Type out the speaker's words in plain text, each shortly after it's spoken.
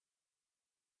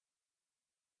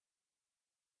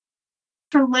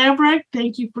Dr. Lambright,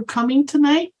 thank you for coming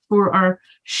tonight for our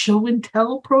show and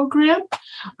tell program.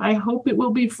 I hope it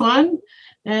will be fun.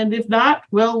 And if not,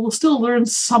 well, we'll still learn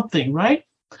something, right?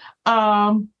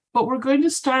 But we're going to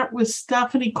start with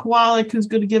Stephanie Kowalik, who's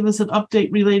going to give us an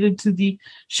update related to the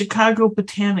Chicago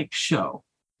Botanic Show.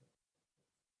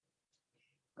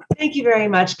 Thank you very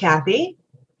much, Kathy.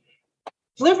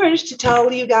 Privileged to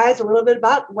tell you guys a little bit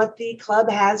about what the club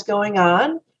has going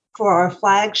on for our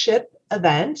flagship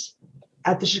event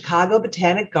at the Chicago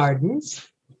Botanic Gardens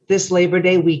this Labor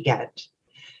Day weekend.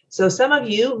 So some of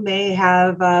you may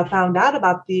have found out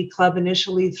about the club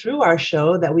initially through our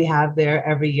show that we have there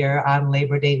every year on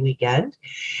Labor Day weekend.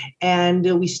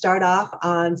 And we start off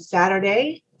on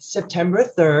Saturday, September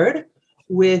 3rd,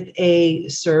 with a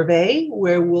survey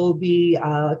where we'll be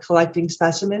collecting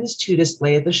specimens to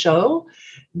display at the show.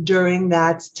 During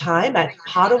that time at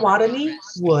Potawatomi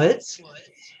Woods,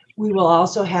 we will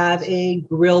also have a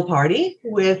grill party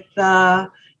with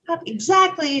not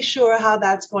exactly sure how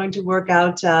that's going to work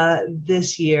out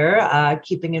this year,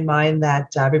 keeping in mind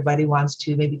that everybody wants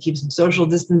to maybe keep some social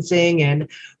distancing and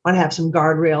want to have some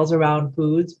guardrails around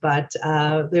foods, but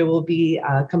there will be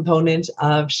a component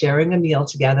of sharing a meal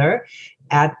together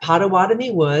at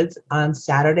Potawatomi Woods on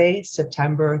Saturday,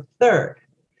 September 3rd.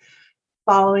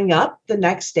 Following up the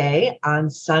next day on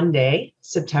Sunday,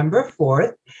 September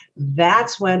 4th,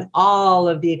 that's when all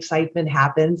of the excitement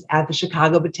happens at the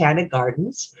Chicago Botanic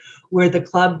Gardens, where the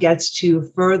club gets to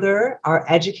further our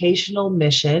educational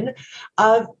mission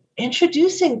of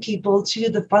introducing people to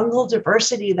the fungal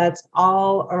diversity that's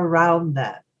all around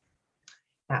them.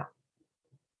 Now,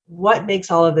 what makes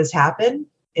all of this happen?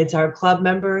 It's our club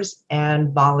members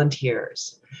and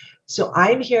volunteers. So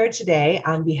I'm here today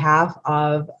on behalf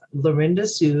of Lorinda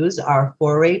Sues, our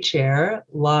 4A chair,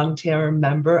 long-term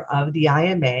member of the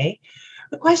IMA,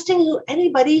 requesting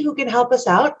anybody who can help us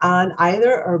out on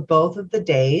either or both of the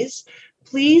days,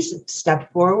 please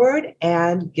step forward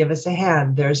and give us a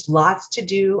hand. There's lots to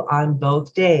do on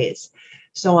both days.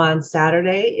 So on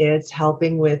Saturday, it's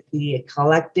helping with the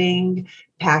collecting,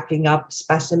 packing up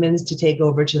specimens to take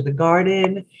over to the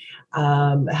garden,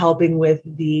 helping with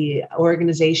the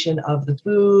organization of the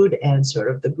food and sort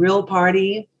of the grill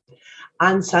party.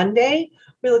 On Sunday,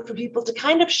 we look for people to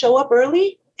kind of show up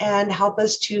early and help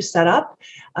us to set up.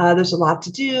 There's a lot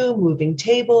to do, moving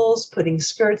tables, putting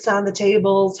skirts on the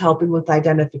tables, helping with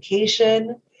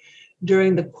identification.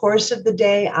 During the course of the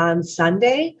day on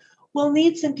Sunday, we'll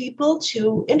need some people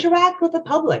to interact with the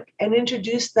public and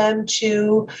introduce them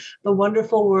to the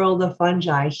wonderful world of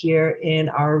fungi here in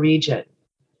our region.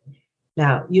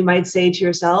 Now, you might say to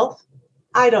yourself,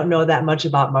 I don't know that much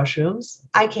about mushrooms.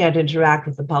 I can't interact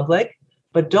with the public.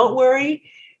 But don't worry,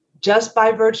 just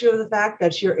by virtue of the fact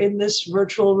that you're in this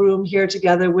virtual room here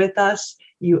together with us,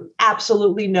 you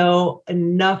absolutely know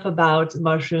enough about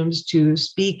mushrooms to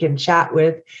speak and chat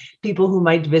with people who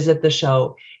might visit the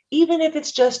show, even if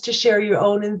it's just to share your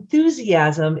own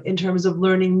enthusiasm in terms of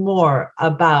learning more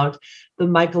about the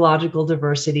mycological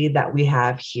diversity that we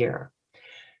have here.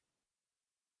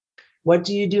 What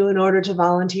do you do in order to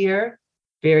volunteer?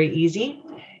 Very easy.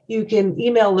 You can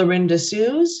email Lorinda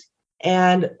Sues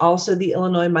and also the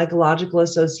Illinois Mycological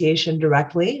Association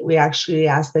directly. We actually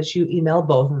ask that you email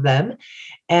both of them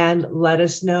and let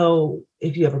us know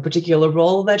if you have a particular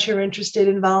role that you're interested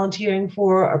in volunteering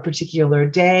for, a particular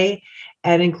day,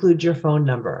 and include your phone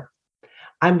number.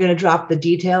 I'm going to drop the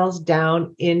details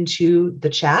down into the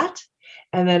chat.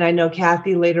 And then I know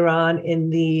Kathy later on in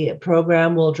the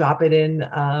program will drop it in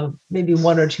maybe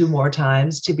one or two more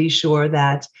times to be sure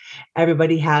that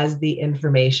everybody has the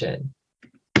information.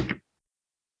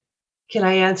 Can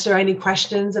I answer any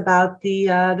questions about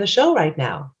the show right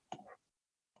now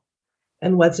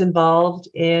and what's involved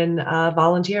in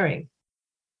volunteering?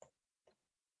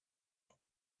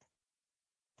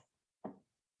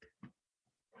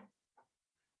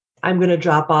 I'm going to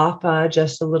drop off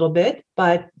just a little bit,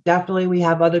 but definitely we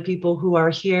have other people who are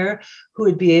here who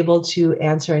would be able to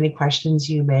answer any questions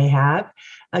you may have.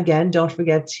 Again, don't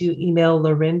forget to email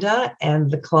Lorinda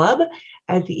and the club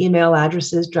at the email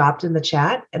addresses dropped in the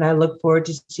chat. And I look forward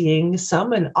to seeing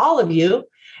some and all of you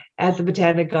at the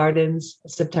Botanic Gardens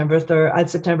September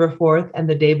 4th and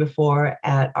the day before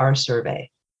at our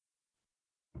survey.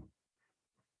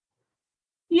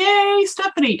 Yay,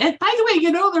 Stephanie. And by the way,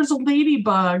 there's a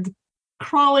ladybug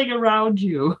crawling around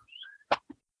you.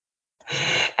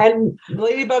 And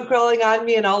ladybug crawling on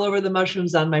me and all over the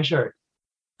mushrooms on my shirt.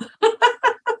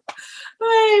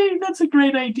 Hey, that's a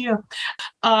great idea.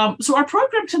 So our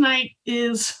program tonight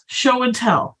is show and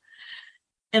tell.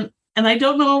 And And I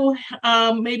don't know,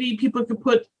 maybe people could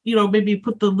put, maybe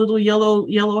put the little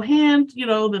yellow hand,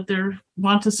 that they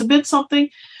want to submit something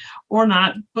or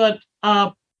not. But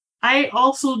I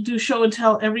also do show and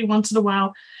tell every once in a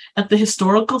while at the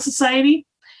Historical Society.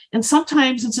 And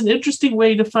sometimes it's an interesting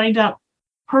way to find out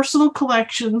personal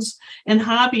collections and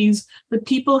hobbies that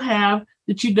people have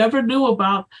that you never knew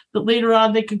about, that later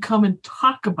on they can come and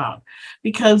talk about.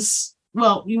 Because,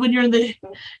 well, when you're in the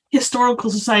Historical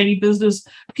Society business,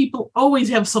 people always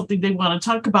have something they want to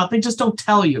talk about. They just don't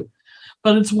tell you.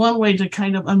 But it's one way to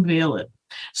kind of unveil it.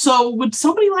 So would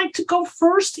somebody like to go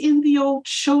first in the old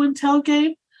show and tell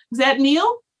game? Is that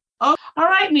Neil? Oh, all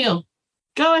right, Neil.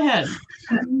 Go ahead.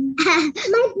 My brother's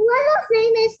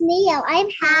name is Neil. I'm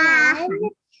Helen.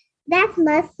 That's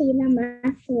Mercy the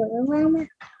mushroom.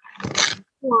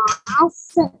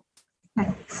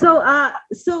 Yes. So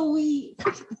we.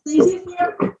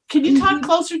 Can you talk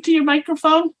closer to your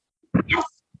microphone? Yes.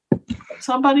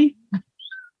 Somebody?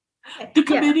 The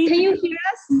committee? Yeah. Can you hear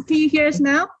us? Can you hear us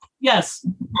now? Yes.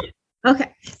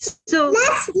 Okay. So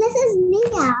this is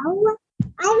Neil.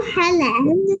 I'm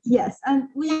Helen. Yes, and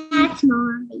That's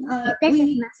Mommy.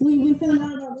 we found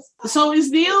out all this. So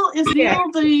is Neil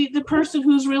the person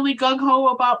who's really gung ho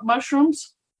about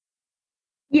mushrooms?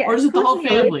 Yes. Or is it the whole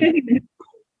family?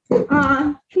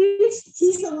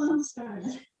 He's the one who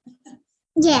started.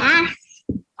 Yeah.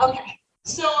 Okay.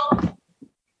 So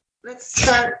let's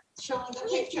start showing the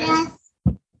pictures. Yes.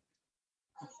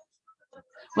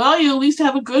 Well, you at least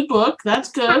have a good book. That's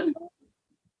good.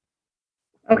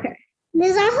 Okay.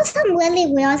 There's also some really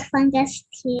weird fungus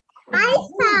too. I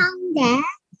found it.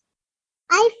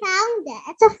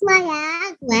 It's a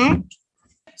flaglet.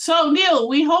 So, Neil,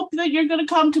 we hope that you're going to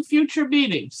come to future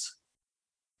meetings.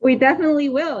 We definitely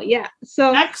will. Yeah.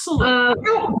 So Excellent.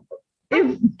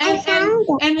 And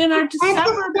in our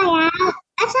December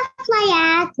It's a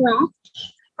flaglet.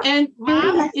 and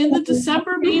Mom, in the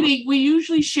December meeting, we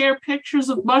usually share pictures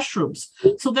of mushrooms.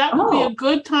 So that would be a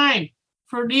good time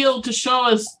for Neil to show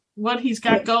us what he's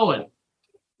got going.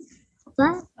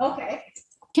 okay.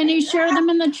 Can you share them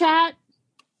in the chat?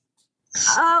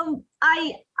 It's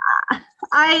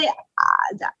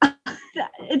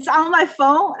on my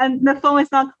phone, and the phone is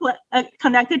not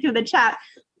connected to the chat.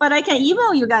 But I can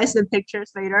email you guys the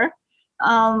pictures later.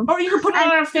 Or you can put it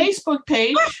on our Facebook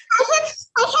page. I can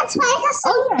try to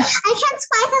show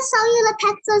you the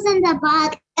pictures in the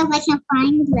book if I can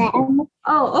find them.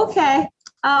 Oh, okay.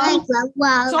 So I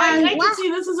can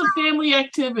see this is a family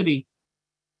activity.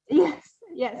 Yes.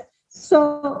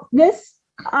 So this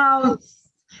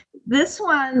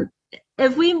one,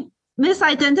 if we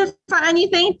misidentify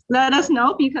anything, let us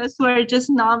know, because we're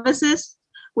just novices.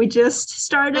 We just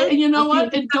started. And you know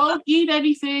what? And don't eat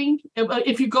anything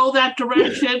if you go that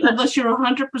direction unless you're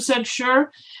 100%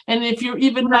 sure. And if you're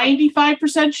even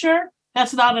 95% sure,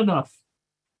 that's not enough.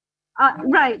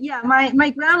 Right. Yeah. My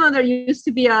grandmother used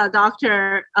to be a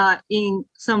doctor in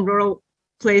some rural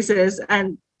places,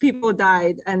 and people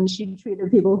died, and she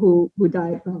treated people who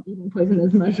died from eating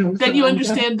poisonous mushrooms. Then you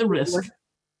understand the risk.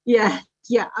 Yeah.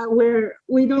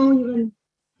 We don't even.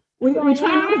 We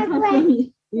try not to come from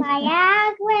me.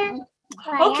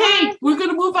 Okay, we're going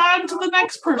to move on to the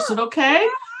next person, okay?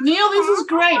 Neil, this is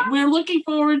great. We're looking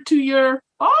forward to your...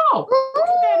 Oh, look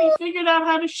at that. He figured out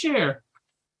how to share.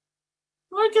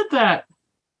 Look at that.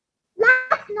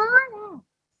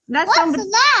 That's somebody,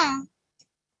 that?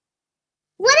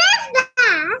 What is that?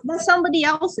 that's somebody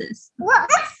else's.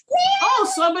 What's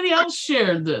Oh, somebody else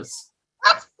shared this.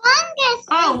 fungus?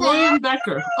 Oh, is William it?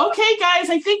 Becker. Okay, guys,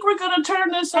 I think we're going to turn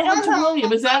this over to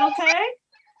William. Is that okay?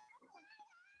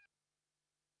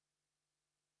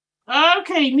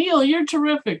 Okay, Neil, you're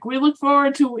terrific. We look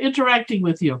forward to interacting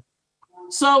with you.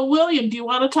 So, William, do you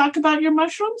want to talk about your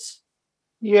mushrooms?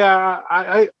 Yeah,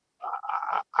 I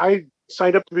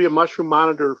signed up to be a mushroom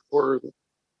monitor for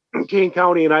Kane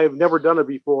County, and I have never done it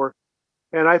before.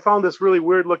 And I found this really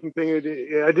weird looking thing.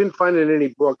 I didn't find it in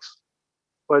any books,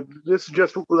 but this is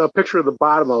just a picture of the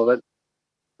bottom of it.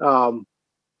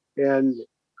 And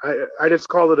I just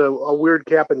called it a weird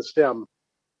cap and stem.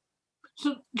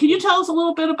 So, can you tell us a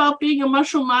little bit about being a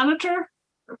mushroom monitor?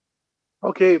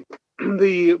 Okay,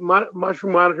 the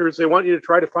mushroom monitors, they want you to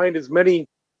try to find as many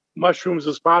mushrooms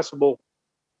as possible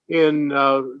in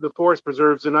the forest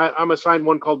preserves. And I'm assigned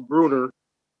one called Bruner.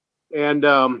 And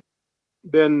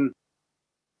then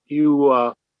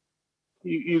you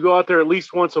go out there at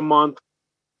least once a month,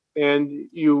 and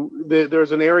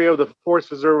there's an area of the forest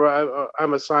preserve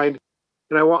I'm assigned,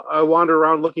 and I wander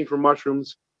around looking for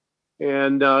mushrooms.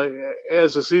 And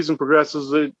as the season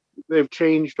progresses, they've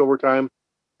changed over time.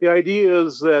 The idea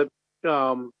is that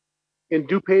in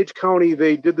DuPage County,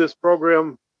 they did this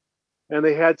program, and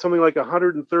they had something like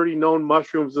 130 known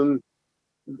mushrooms, and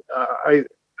I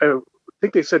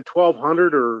think they said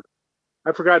 1,200, or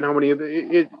I've forgotten how many.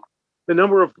 The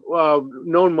number of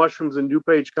known mushrooms in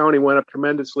DuPage County went up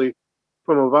tremendously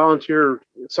from a volunteer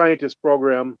scientist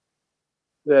program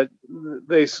that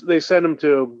they sent them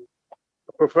to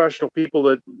professional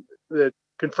people that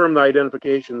confirm the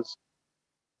identifications.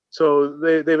 So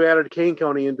they've added Kane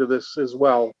County into this as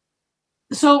well.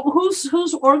 So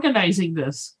who's organizing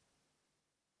this?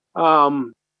 Barb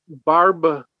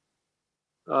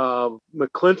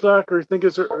McClintock, I think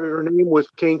is her name, with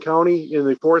Kane County in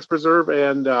the Forest Preserve,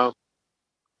 and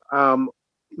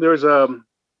there's a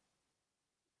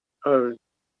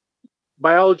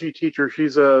biology teacher.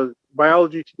 She's a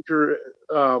biology teacher,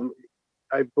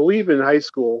 I believe, in high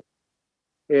school,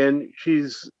 and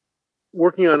she's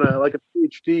working on a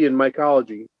PhD in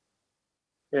mycology,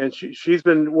 and she's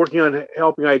been working on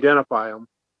helping identify them.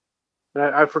 And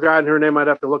I've forgotten her name. I'd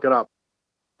have to look it up.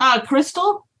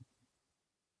 Crystal?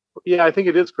 Yeah, I think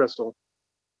it is Crystal.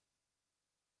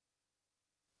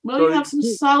 Well, you have some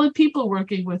solid people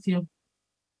working with you.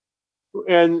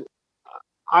 And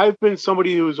I've been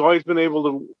somebody who's always been able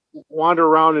to wander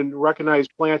around and recognize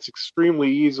plants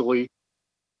extremely easily,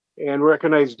 and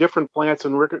recognize different plants,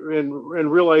 and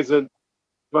realize that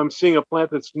if I'm seeing a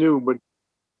plant that's new, but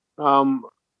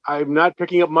I'm not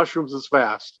picking up mushrooms as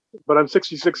fast. But I'm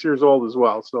 66 years old as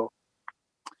well, so.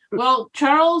 Well,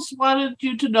 Charles wanted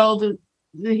you to know that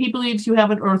he believes you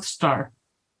have an Earth star.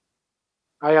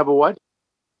 I have a what?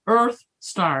 Earth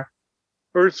star.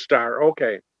 Earth star.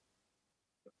 Okay.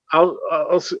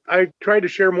 I tried to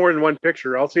share more than one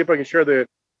picture. I'll see if I can share the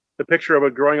picture of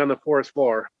it growing on the forest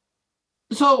floor.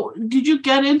 So, did you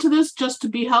get into this just to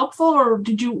be helpful, or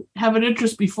did you have an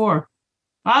interest before?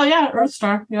 Oh yeah, Earth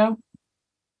star. Yeah.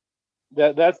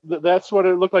 That's what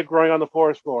it looked like growing on the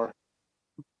forest floor,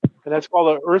 and that's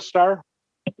called an Earth star.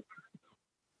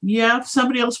 Yeah, if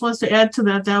somebody else wants to add to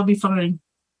that, that'll be fine.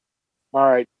 All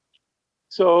right.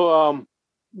 So,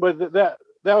 but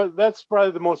that's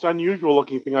probably the most unusual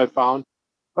looking thing I've found.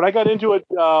 But I got into it.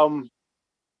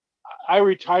 I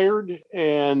retired,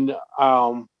 and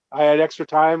I had extra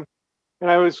time,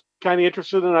 and I was kind of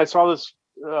interested, and I saw this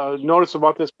notice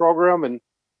about this program, and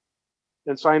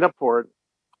signed up for it.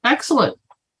 Excellent.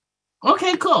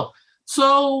 Okay, cool.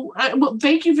 So, well,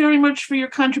 thank you very much for your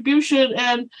contribution,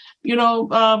 and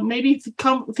maybe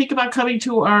think about coming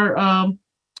to our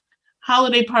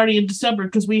holiday party in December,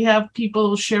 because we have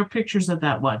people share pictures of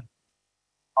that one.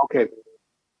 Okay.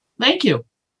 Thank you.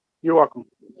 You're welcome.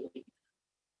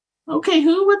 Okay,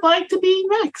 who would like to be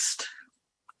next?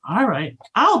 All right,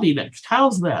 I'll be next.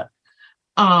 How's that?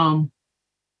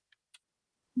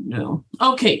 No.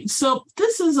 Okay, so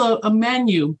this is a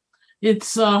menu.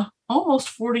 It's almost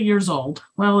 40 years old.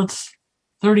 Well, it's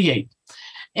 38.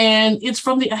 And it's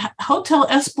from the Hotel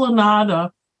Esplanada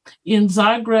in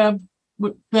Zagreb,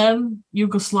 then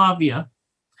Yugoslavia.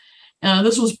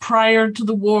 This was prior to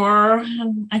the war,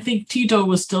 and I think Tito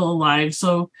was still alive,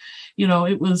 so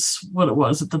it was what it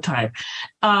was at the time.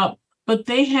 But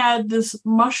they had this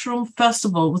mushroom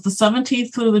festival. It was the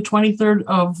 17th through the 23rd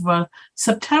of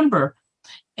September.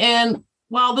 And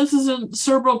while this is in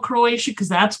Serbo-Croatia, because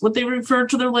that's what they referred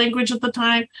to their language at the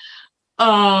time,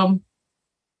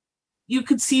 you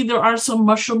could see there are some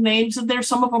mushroom names in there.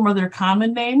 Some of them are their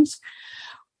common names.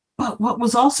 But what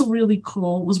was also really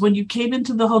cool was when you came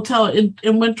into the hotel and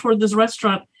went toward this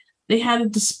restaurant, they had a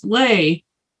display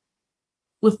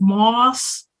with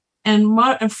moss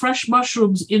and fresh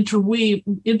mushrooms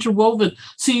interwoven.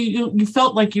 So you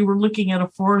felt like you were looking at a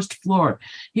forest floor.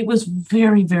 It was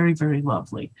very, very, very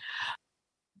lovely.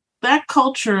 That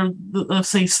culture,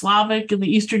 say Slavic and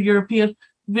the Eastern European,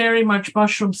 very much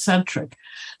mushroom centric.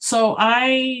 So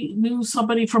I knew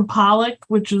somebody from Pollock,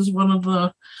 which is one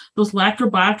of those lacquer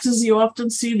boxes you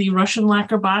often see, the Russian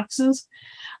lacquer boxes.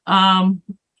 I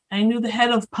knew the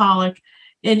head of Pollock,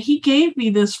 and he gave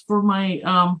me this for my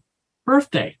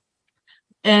birthday.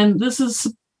 And this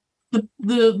is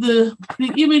the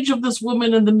image of this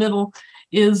woman in the middle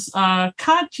is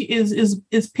Katya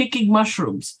is picking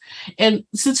mushrooms. And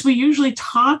since we usually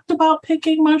talked about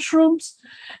picking mushrooms,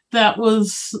 that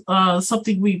was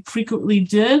something we frequently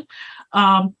did.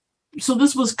 So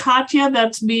this was Katya,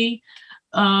 that's me,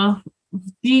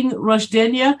 Dean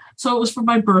Rushdenia. So it was for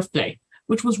my birthday,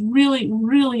 which was really,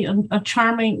 really a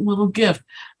charming little gift.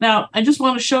 Now, I just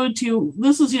want to show it to you.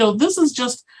 This is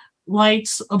just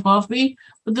lights above me,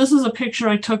 but this is a picture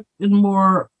I took in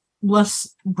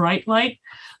less bright light.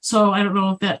 So I don't know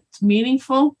if that's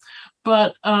meaningful,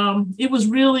 but it was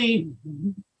really,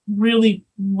 really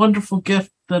wonderful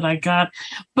gift that I got.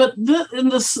 But in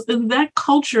that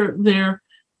culture there,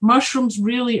 mushrooms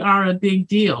really are a big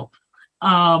deal.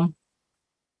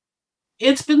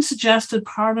 It's been suggested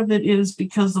part of it is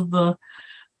because of the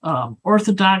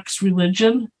Orthodox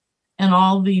religion and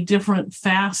all the different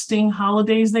fasting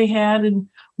holidays they had, and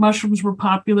mushrooms were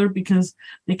popular because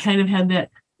they kind of had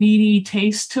that meaty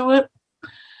taste to it.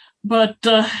 But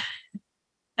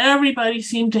everybody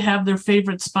seemed to have their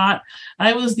favorite spot.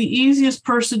 I was the easiest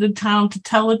person in town to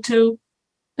tell it to.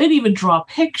 They'd even draw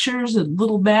pictures and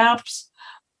little maps.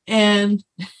 And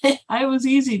I was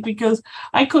easy because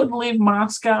I couldn't leave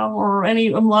Moscow or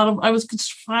I was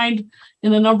confined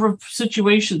in a number of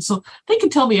situations. So they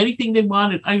could tell me anything they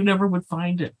wanted. I never would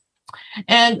find it.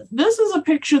 And this is a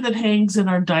picture that hangs in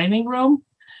our dining room.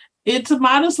 It's a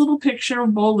modest little picture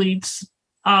of boletes.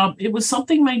 It was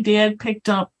something my dad picked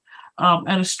up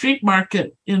at a street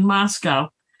market in Moscow.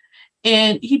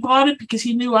 And he bought it because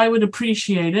he knew I would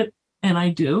appreciate it. And I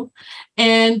do.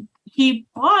 And he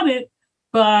bought it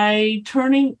by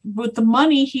with the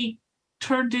money, he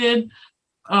turned in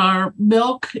our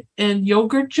milk and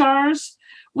yogurt jars.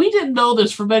 We didn't know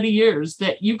this for many years,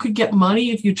 that you could get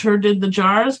money if you turned in the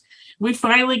jars. We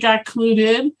finally got clued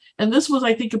in, and this was,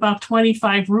 I think, about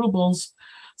 25 rubles.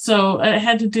 So I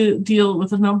had to deal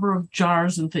with a number of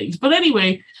jars and things. But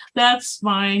anyway, that's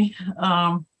one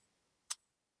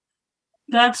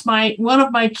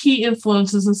of my key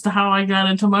influences as to how I got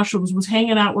into mushrooms, was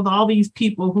hanging out with all these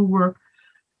people who were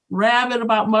rabid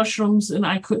about mushrooms, and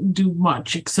I couldn't do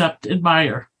much except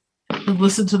admire and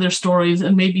listen to their stories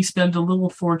and maybe spend a little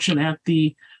fortune at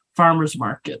the farmer's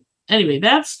market. Anyway,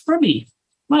 that's for me,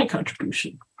 my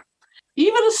contribution.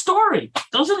 Even a story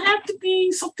doesn't have to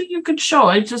be something you could show.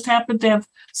 I just happen to have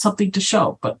something to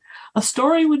show, but a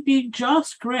story would be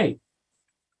just great.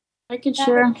 I can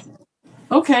share.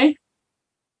 Okay.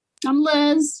 I'm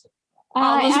Liz.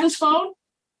 Elizabeth's phone?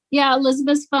 Yeah,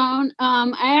 Elizabeth's phone.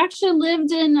 I actually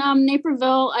lived in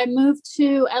Naperville. I moved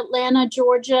to Atlanta,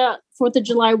 Georgia, 4th of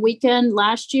July weekend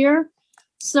last year.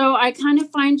 So I kind of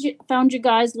found you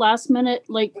guys last minute,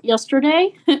 like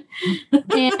yesterday.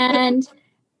 And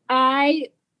I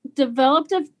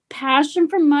developed a passion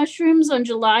for mushrooms on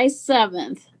July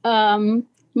 7th.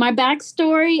 My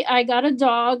backstory, I got a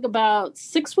dog about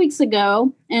 6 weeks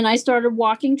ago, and I started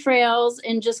walking trails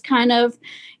and just kind of,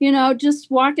 just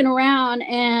walking around,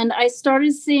 and I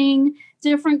started seeing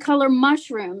different color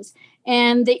mushrooms.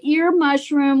 And the ear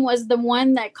mushroom was the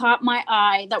one that caught my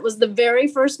eye. That was the very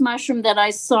first mushroom that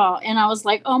I saw. And I was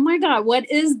like, oh my God, what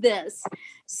is this?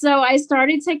 So I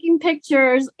started taking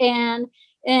pictures, and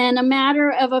in a matter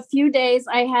of a few days,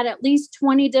 I had at least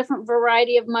 20 different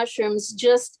variety of mushrooms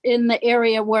just in the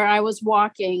area where I was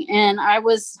walking, and I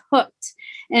was hooked.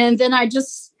 And then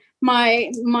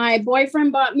my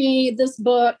boyfriend bought me this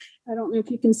book. I don't know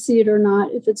if you can see it or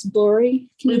not, if it's blurry.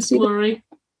 Can you see blurry.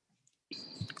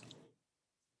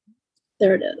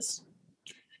 There it is.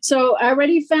 So I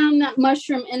already found that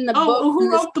mushroom in the book. Oh,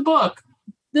 who wrote the book?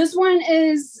 This one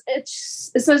it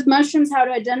says Mushrooms, How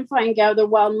to Identify and Gather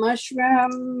Wild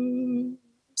Mushrooms.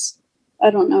 I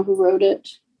don't know who wrote it.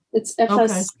 It's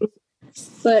FS. Okay.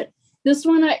 But this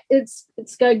one,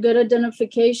 it's got good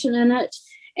identification in it.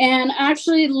 And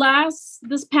actually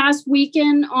this past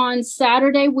weekend on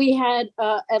Saturday, we had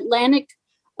Atlantic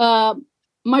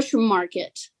Mushroom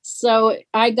Market. So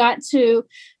I got to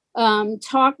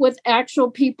talk with actual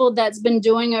people that's been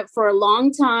doing it for a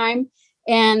long time.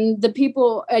 And the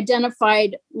people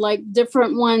identified like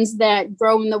different ones that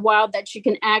grow in the wild that you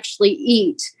can actually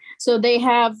eat. So they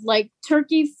have like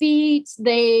turkey feet,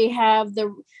 they have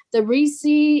the Reese,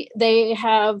 they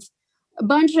have a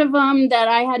bunch of them that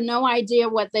I had no idea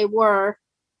what they were.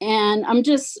 And I'm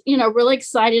just, really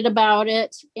excited about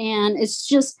it. And it's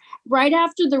just right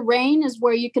after the rain is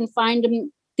where you can find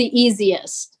them the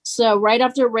easiest. So right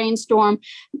after a rainstorm,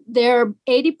 they're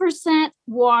 80%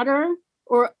 water,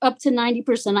 or up to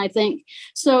 90%, I think.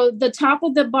 So the top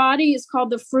of the body is called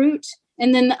the fruit,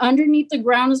 and then underneath the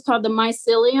ground is called the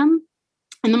mycelium.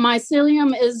 And the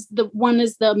mycelium is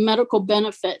the medical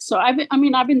benefit. So I've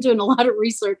been doing a lot of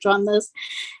research on this,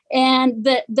 and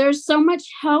there's so much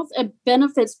health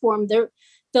benefits for them.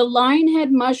 The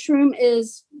lionhead mushroom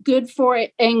is good for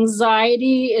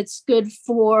anxiety. It's good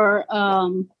for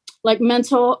like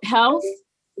mental health.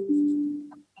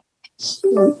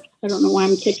 I don't know why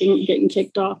I'm getting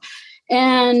kicked off.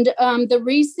 And the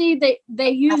Reese, they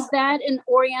use that in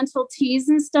Oriental teas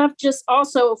and stuff, just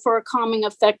also for a calming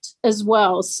effect as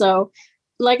well. So,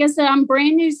 like I said, I'm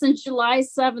brand new since July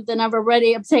 7th, and I've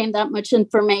already obtained that much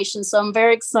information. So I'm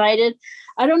very excited.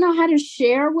 I don't know how to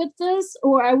share with this,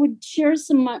 or I would share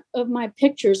some of my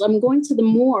pictures. I'm going to the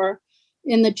Moor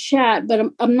in the chat, but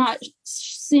I'm not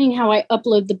seeing how I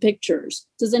upload the pictures.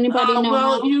 Does anybody know?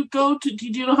 Well, how? you go to. Do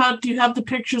you know how? Do you have the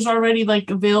pictures already like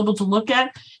available to look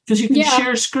at? Because you can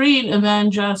share screen and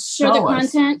then just share the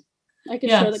us. content. I can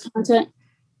share the content.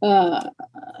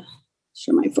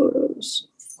 Share my photos.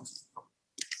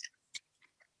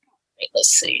 Right, let's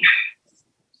see.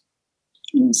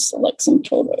 Select some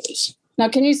photos. Now,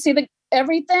 can you see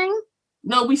everything?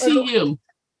 No, we see you.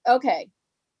 Okay.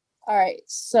 All right.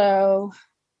 So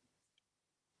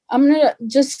I'm going to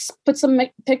just put some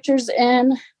pictures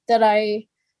in that I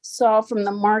saw from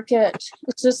the market.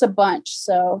 It's just a bunch.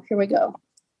 So here we go.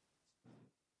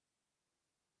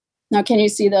 Now, can you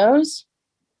see those?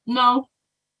 No.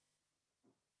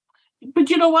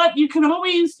 But you know what? You can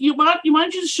always, you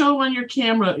might just show on your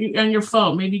camera, on your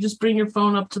phone. Maybe just bring your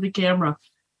phone up to the camera.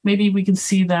 Maybe we can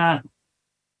see that.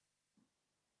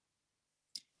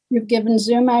 You're given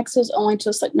Zoom access only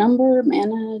to select number,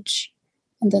 manage,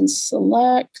 and then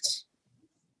select.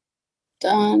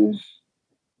 Done.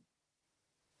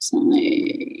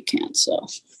 Suddenly cancel.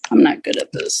 I'm not good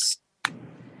at this.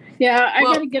 Yeah, I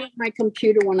got to get on my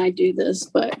computer when I do this,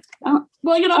 but.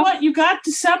 Well, you know what? You got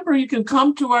December. You can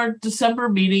come to our December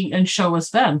meeting and show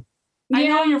us then. Yeah. I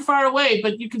know you're far away,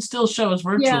 but you can still show us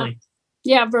virtually.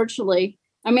 Yeah, virtually.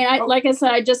 I mean, like I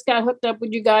said, I just got hooked up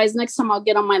with you guys. Next time I'll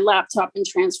get on my laptop and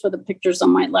transfer the pictures on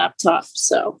my laptop.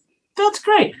 So that's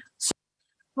great. So,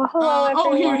 well,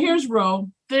 hello, here's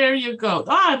Ro. There you go.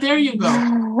 There you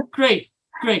go. Great.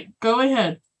 Go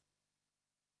ahead.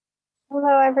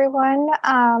 Hello, everyone.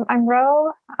 I'm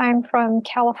Ro. I'm from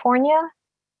California,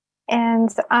 and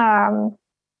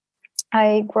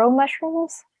I grow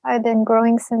mushrooms. I've been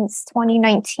growing since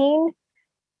 2019,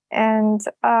 and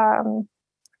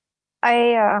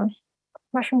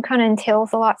mushroom kind of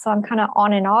entails a lot, so I'm kind of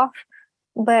on and off.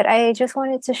 But I just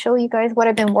wanted to show you guys what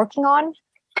I've been working on.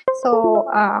 So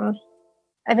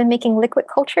I've been making liquid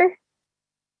culture.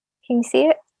 Can you see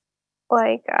it?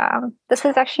 Like this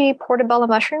is actually portobello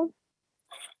mushroom.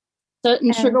 So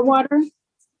in sugar water?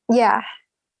 Yeah.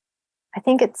 I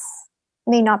think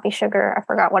may not be sugar. I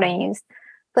forgot what I used.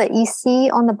 But you see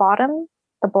on the bottom,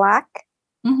 the black,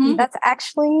 that's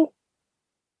actually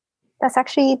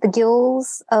the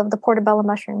gills of the portobello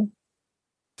mushroom.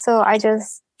 So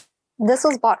this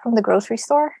was bought from the grocery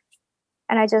store,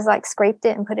 and I just like scraped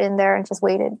it and put it in there and just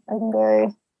waited. I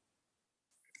think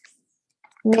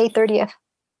May 30th.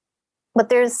 But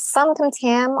there's some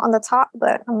tam on the top,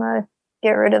 but I'm going to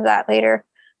get rid of that later.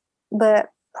 But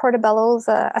portobello's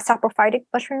a saprophytic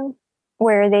mushroom,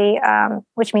 where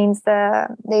which means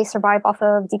they survive off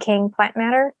of decaying plant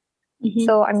matter. Mm-hmm.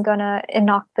 So I'm gonna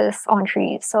inoct this on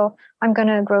trees. So I'm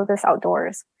gonna grow this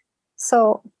outdoors.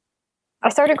 So I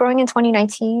started growing in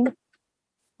 2019,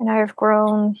 and I've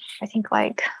grown, I think,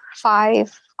 like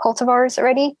 5 cultivars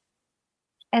already.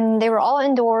 And they were all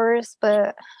indoors,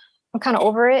 but I'm kind of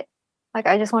over it. Like,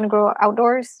 I just want to grow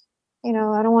outdoors. You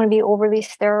know, I don't want to be overly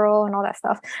sterile and all that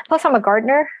stuff. Plus, I'm a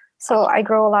gardener, so I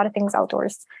grow a lot of things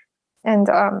outdoors. And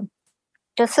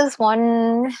this is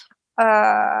one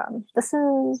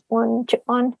chip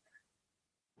one.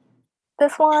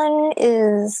 This one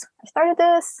is, I started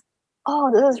this.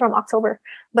 Oh, this is from October.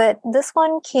 But this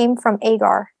one came from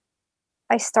agar.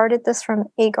 I started this from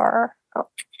agar. Oh,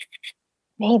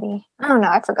 maybe. I don't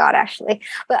know. I forgot, actually.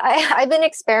 But I've been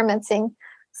experimenting.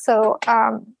 So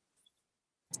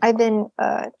I've been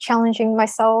challenging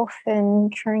myself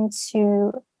and trying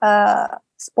to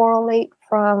sporulate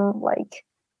from like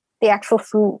the actual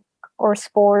fruit or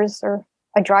spores or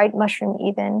a dried mushroom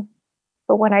even.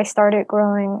 But when I started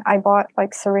growing, I bought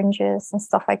like syringes and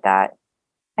stuff like that.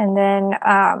 And then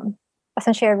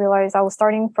essentially I realized I was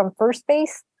starting from first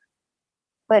base,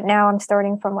 but now I'm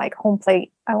starting from like home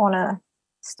plate. I want to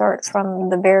start from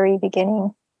the very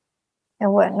beginning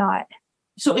and whatnot.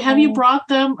 So have you brought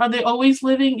them? Are they always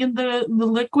living in the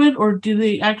liquid, or do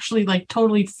they actually like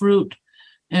totally fruit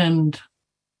and?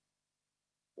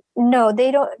 No, they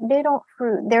don't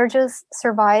fruit. They're just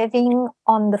surviving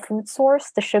on the food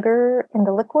source, the sugar in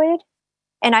the liquid.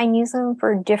 And I use them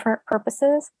for different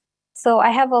purposes. So I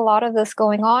have a lot of this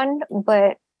going on,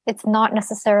 but it's not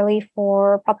necessarily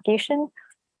for propagation.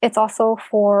 It's also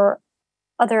for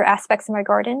other aspects of my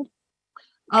garden.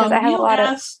 Because I have a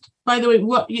lot by the way,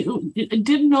 what you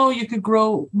didn't know you could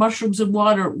grow mushrooms in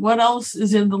water. What else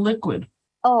is in the liquid?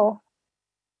 Oh,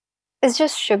 it's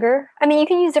just sugar. I mean, you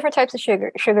can use different types of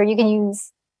sugar. You can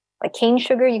use like cane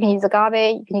sugar. You can use agave.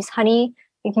 You can use honey.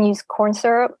 You can use corn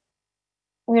syrup.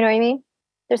 You know what I mean?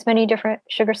 There's many different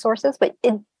sugar sources, but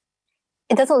it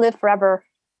doesn't live forever.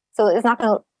 So it's not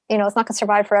gonna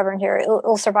survive forever in here.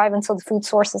 It'll survive until the food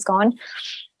source is gone.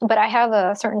 but I have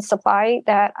a certain supply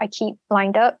that I keep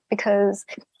lined up because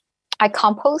I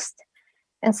compost.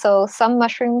 And so some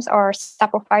mushrooms are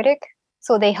saprophytic,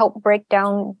 so they help break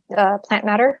down plant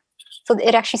matter. So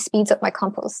it actually speeds up my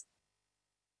compost.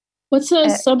 What's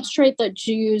the substrate that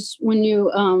you use when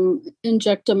you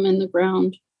inject them in the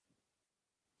ground?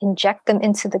 Inject them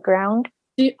into the ground?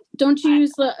 Don't you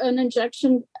use an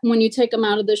injection when you take them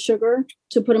out of the sugar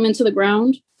to put them into the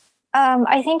ground?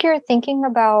 I think you're thinking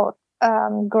about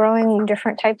growing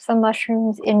different types of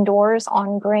mushrooms indoors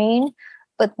on grain,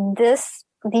 but these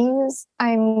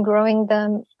I'm growing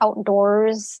them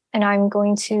outdoors, and I'm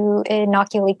going to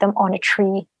inoculate them on a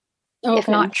tree. Okay. If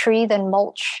not tree, then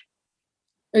mulch.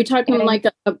 Are you talking like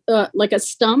a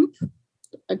stump,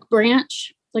 a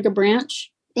branch, like a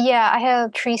branch? Yeah, I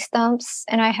have tree stumps,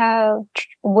 and I have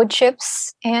wood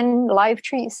chips and live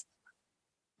trees.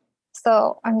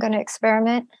 So I'm going to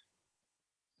experiment.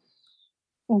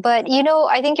 But,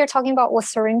 I think you're talking about with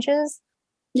syringes.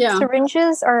 Yeah.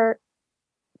 Syringes are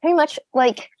pretty much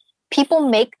like people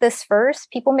make this first.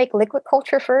 People make liquid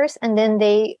culture first, and then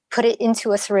they put it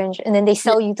into a syringe, and then they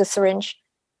sell you the syringe.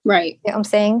 Right. You know what I'm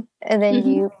saying? And then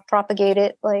you propagate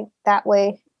it like that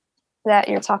way that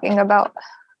you're talking about.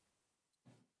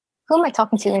 Who am I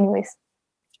talking to anyways?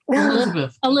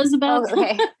 Elizabeth. Elizabeth. Oh,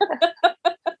 okay.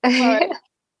 Right.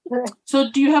 So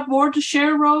do you have more to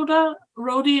share,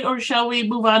 Rhodey, or shall we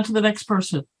move on to the next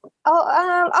person?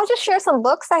 I'll just share some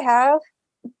books I have.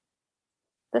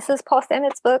 This is Paul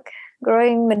Stamets' book,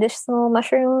 Growing Medicinal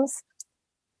Mushrooms.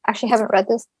 Actually, haven't read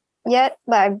this yet,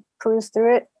 but I've perused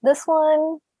through it. This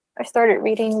one, I started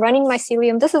reading, Running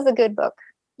Mycelium. This is a good book.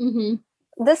 Mm-hmm.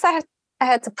 This I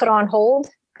had to put on hold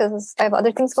because I have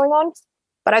other things going on,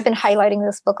 but I've been highlighting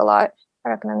this book a lot. I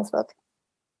recommend this book.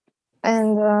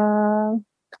 And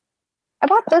I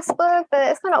bought this book,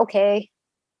 but it's kind of okay.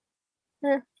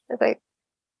 It's like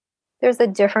there's a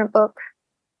different book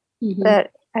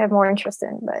that I have more interest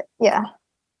in, but yeah,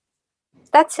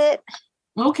 that's it.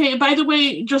 Okay. By the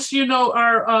way, just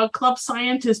our club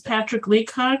scientist Patrick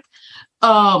Leacock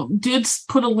did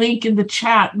put a link in the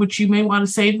chat, which you may want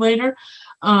to save later,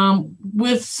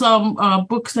 with some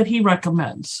books that he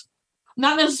recommends.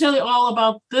 Not necessarily all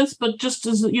about this, but just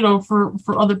as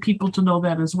for other people to know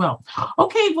that as well.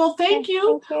 Okay, well, thank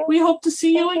you. We hope to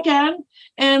see you again,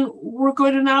 and we're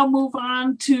going to now move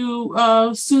on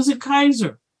to Susan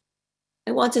Kaiser.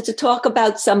 I wanted to talk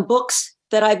about some books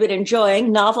that I've been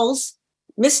enjoying, novels,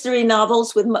 mystery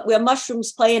novels where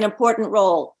mushrooms play an important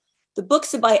role. The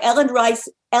books are by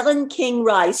Ellen King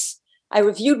Rice. I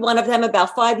reviewed one of them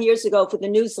about 5 years ago for the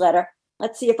newsletter.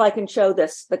 Let's see if I can show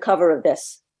the cover of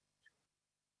this.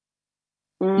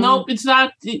 Nope, it's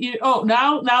not.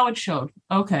 Now it showed.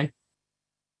 Okay.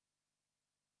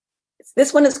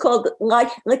 This one is called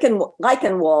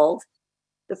Leichenwald.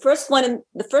 The first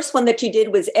one that you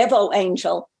did was Evo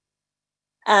Angel.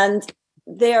 And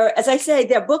as I say,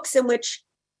 they're books in which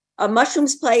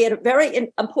mushrooms play a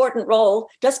very important role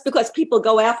just because people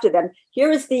go after them. Here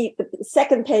is the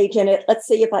second page in it. Let's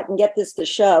see if I can get this to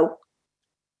show.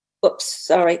 Oops,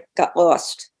 sorry, got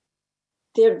lost.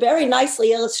 They're very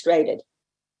nicely illustrated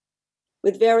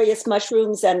with various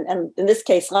mushrooms and in this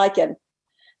case, lichen.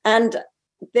 And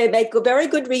they make a very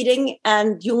good reading,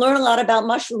 and you learn a lot about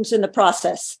mushrooms in the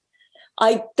process.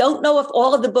 I don't know if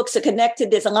all of the books are connected.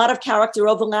 There's a lot of character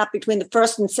overlap between the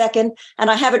first and second,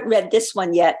 and I haven't read this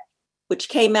one yet, which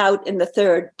came out in the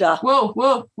third.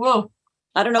 Whoa.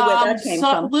 I don't know where that came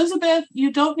from. Elizabeth,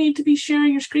 you don't need to be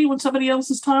sharing your screen when somebody else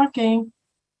is talking.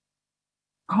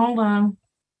 Hold on.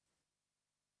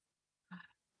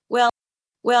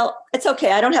 Well, it's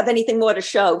okay. I don't have anything more to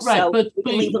show, right, so we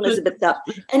can leave Elizabeth up.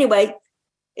 Anyway,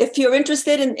 if you're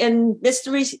interested in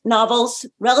mystery novels,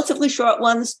 relatively short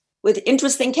ones with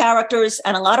interesting characters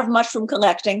and a lot of mushroom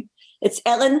collecting, it's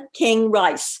Ellen King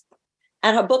Rice.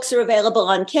 And her books are available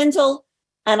on Kindle,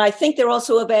 and I think they're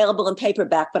also available in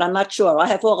paperback, but I'm not sure. I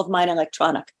have all of mine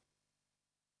electronic.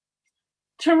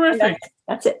 Terrific.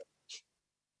 That's it.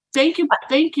 Thank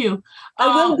you.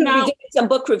 I will be doing some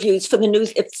book reviews for the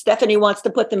news if Stephanie wants to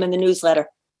put them in the newsletter.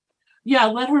 Yeah,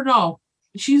 let her know.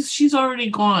 She's already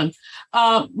gone.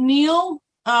 Neil,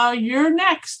 you're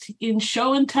next in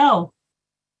Show and Tell.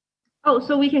 Oh,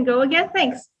 so we can go again?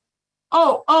 Thanks.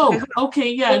 Oh,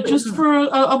 okay, yeah, just for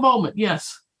a moment,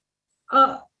 yes.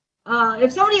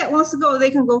 If somebody wants to go,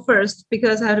 they can go first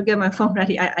because I have to get my phone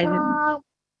ready. I didn't.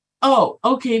 Oh,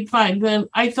 okay, fine. Then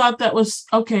I thought that was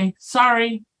okay.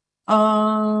 Sorry.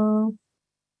 Hold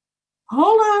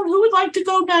on. Who would like to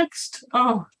go next?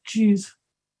 Oh, geez.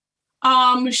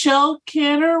 Michelle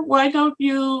Canner, why don't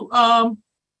you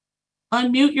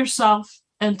unmute yourself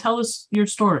and tell us your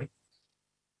story?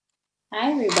 Hi,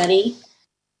 everybody.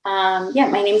 My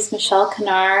name is Michelle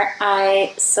Canar.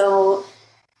 I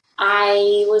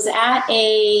was at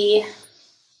I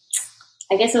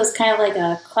guess it was kind of like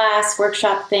a class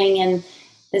workshop thing, and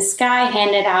this guy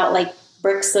handed out like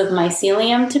bricks of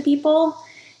mycelium to people,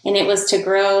 and it was to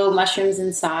grow mushrooms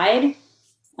inside.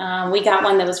 We got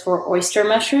one that was for oyster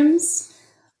mushrooms,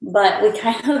 but we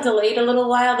kind of delayed a little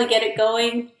while to get it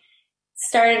going.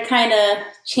 Started kind of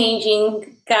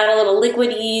changing, got a little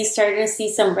liquidy, started to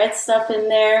see some red stuff in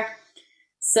there.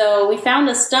 So we found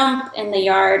a stump in the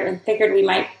yard and figured we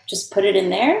might just put it in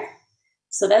there.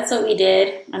 So that's what we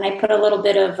did. And I put a little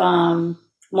bit of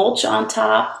mulch on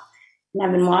top, and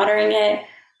I've been watering it.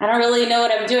 I don't really know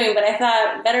what I'm doing, but I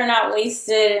thought better not waste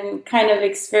it and kind of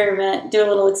do a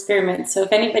little experiment. So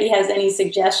if anybody has any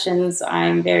suggestions,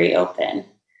 I'm very open.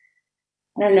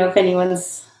 I don't know if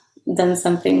anyone's done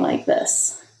something like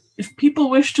this. If people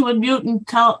wish to unmute and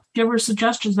give her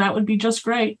suggestions, that would be just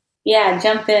great. Yeah,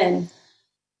 jump in.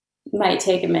 Might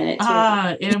take a minute too.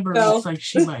 Amber looks like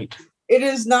she might. It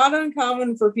is not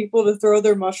uncommon for people to throw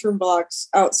their mushroom blocks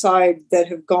outside that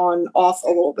have gone off a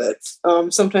little bit.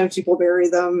 Sometimes people bury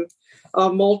them.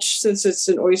 Mulch, since it's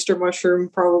an oyster mushroom,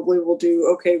 probably will do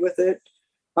okay with it.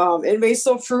 It may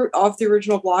still fruit off the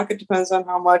original block. It depends on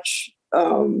how much,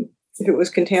 if it was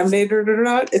contaminated or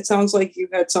not. It sounds like you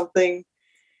had something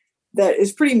that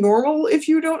is pretty normal if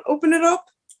you don't open it up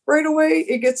right away.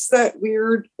 It gets that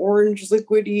weird orange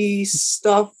liquidy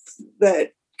stuff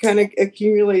that kind of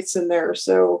accumulates in there.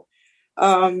 So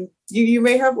you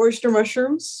may have oyster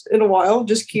mushrooms in a while.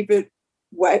 Just keep it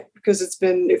wet, because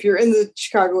if you're in the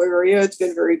Chicago area, it's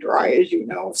been very dry, as you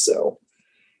know. So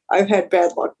I've had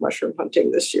bad luck mushroom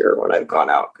hunting this year when I've gone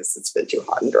out because it's been too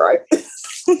hot and dry.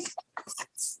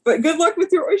 But good luck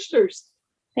with your oysters.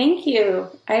 Thank you.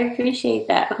 I appreciate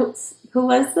that. Who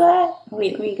was that?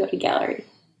 Wait, let me go to gallery.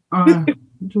 I don't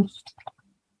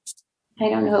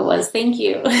know who it was. Thank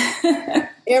you.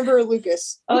 Amber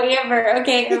Lucas. Oh, Amber.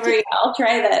 Okay, Amber. Yeah, I'll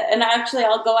try that. And actually,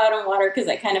 I'll go out and water because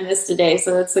I kind of missed today.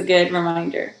 So that's a good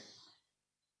reminder.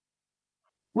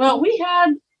 Well, we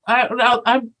had,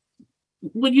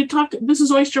 when you talk, this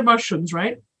is oyster mushrooms,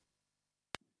 right?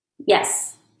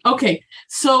 Yes. Okay.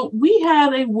 So we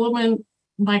had a woman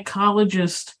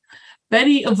mycologist,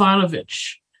 Betty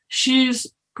Ivanovich. She's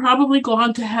probably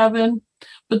gone to heaven,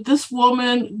 but this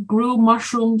woman grew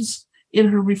mushrooms in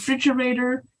her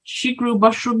refrigerator. She grew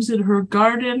mushrooms in her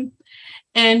garden,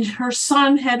 and her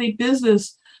son had a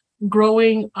business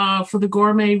growing for the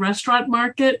gourmet restaurant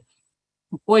market,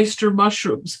 oyster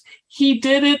mushrooms. He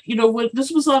did it, when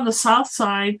this was on the south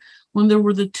side, when there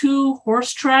were the two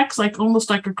horse tracks, almost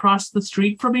like across the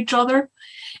street from each other.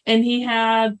 And he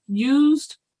had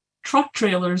used truck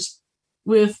trailers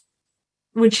with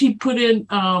which he put in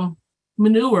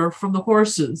manure from the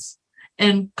horses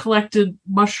and collected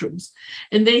mushrooms.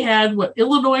 And they had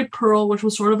Illinois pearl, which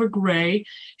was sort of a gray.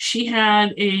 She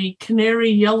had a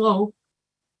canary yellow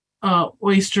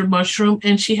oyster mushroom,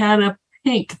 and she had a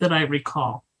pink that I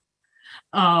recall.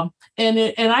 And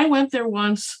I went there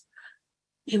once.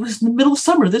 It was in the middle of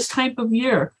summer, this time of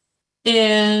year.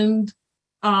 And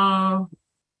somebody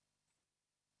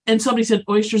said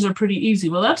oysters are pretty easy.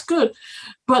 Well, that's good.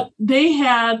 But they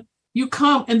had, you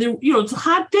come and it's a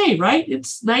hot day, right?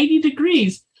 It's 90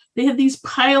 degrees. They had these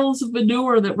piles of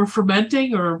manure that were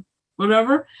fermenting or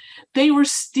whatever. They were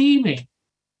steaming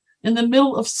in the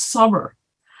middle of summer.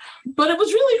 But it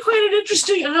was really quite an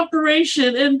interesting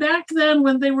operation. And back then,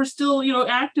 when they were still,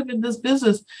 active in this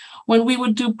business, when we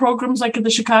would do programs like at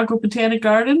the Chicago Botanic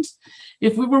Gardens,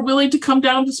 if we were willing to come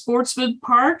down to Sportsman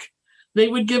Park, they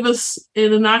would give us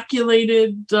an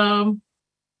inoculated bale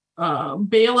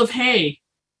of hay,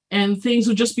 and things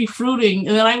would just be fruiting.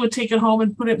 And then I would take it home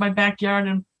and put it in my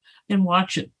backyard and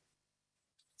watch it.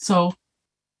 So,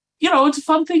 it's a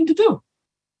fun thing to do.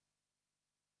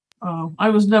 I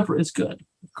was never as good,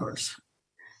 of course.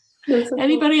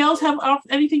 Anybody else have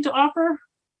anything to offer?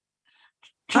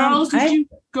 Charles, did you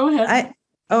go ahead?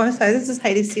 I'm sorry. This is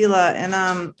Heidi Sela, and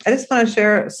I just want to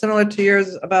share, similar to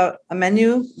yours, about a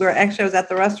menu where I was at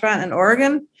the restaurant in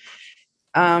Oregon.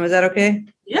 Is that okay?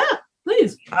 Yeah,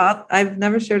 please. I've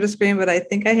never shared a screen, but I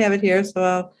think I have it here, so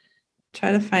I'll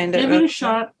try to find it. Give it a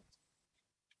shot.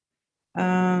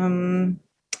 Let's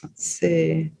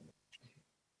see.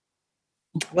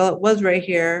 Well, it was right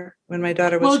here when my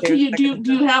daughter was here. Well,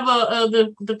 do you have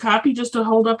the copy just to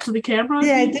hold up to the camera?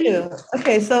 Yeah, I do.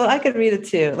 Okay, so I could read it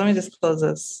too. Let me just close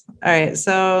this. All right,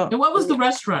 so. And what was the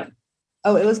restaurant?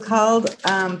 Oh, it was called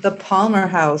the Palmer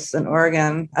House in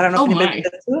Oregon. I don't know if anybody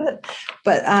been to it,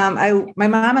 but my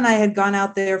mom and I had gone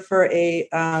out there for a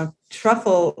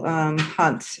truffle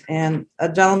hunt, and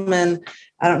a gentleman,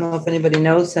 I don't know if anybody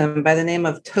knows him, by the name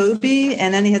of Toby,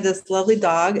 and then he had this lovely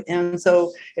dog, and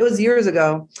so it was years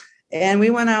ago. And we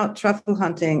went out truffle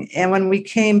hunting. And when we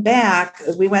came back,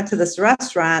 we went to this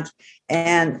restaurant.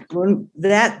 And when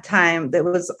that time, it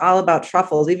was all about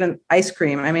truffles, even ice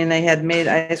cream. I mean, they had made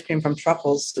ice cream from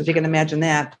truffles, if you can imagine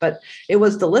that. But it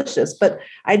was delicious. But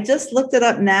I just looked it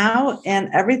up now, and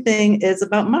everything is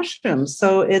about mushrooms.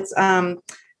 So it's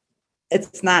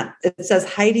not, it says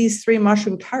Heidi's 3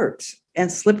 mushroom tart and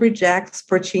Slippery Jack's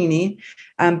porcini,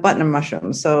 button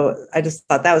mushrooms. So I just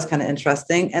thought that was kind of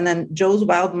interesting. And then Joe's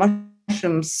Wild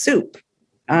Mushroom Soup,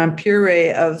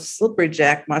 puree of Slippery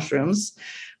Jack mushrooms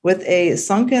with a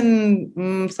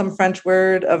sunken, some French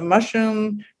word of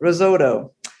mushroom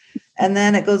risotto. And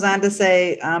then it goes on to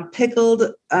say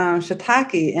pickled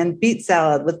shiitake and beet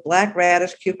salad with black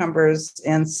radish, cucumbers,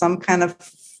 and some kind of,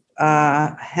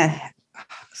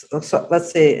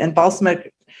 let's see, and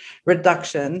balsamic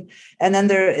reduction. And then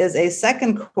there is a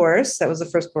second course. That was the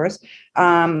first course.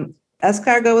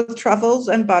 Escargot with truffles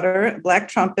and butter, black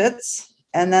trumpets.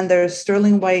 And then there's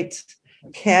sterling white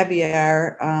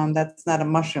caviar. That's not a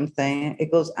mushroom thing.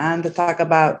 It goes on to talk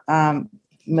about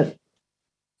matsutake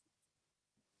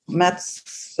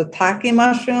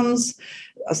mushrooms,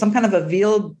 some kind of a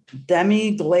veal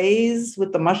demi glaze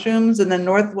with the mushrooms, and then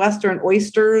Northwestern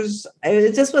oysters.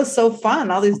 It just was so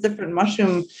fun. All these different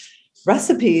mushroom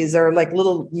recipes are like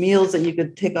little meals that you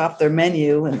could take off their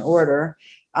menu and order.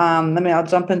 I'll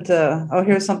jump into,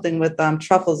 here's something with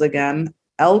truffles again.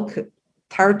 Elk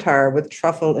tartare with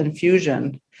truffle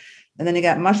infusion. And then you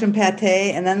got mushroom pate.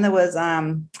 And then there was,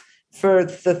 for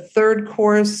the third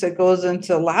course, it goes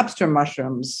into lobster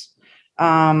mushrooms,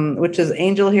 which is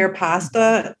angel hair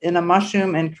pasta in a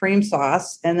mushroom and cream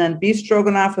sauce. And then beef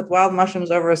stroganoff with wild mushrooms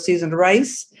over a seasoned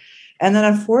rice. And then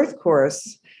a fourth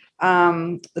course,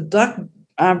 the duck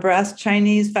breast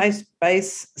Chinese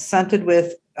spice scented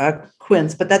with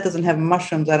quince, but that doesn't have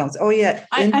mushrooms. I don't. Oh yeah.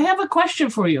 I have a question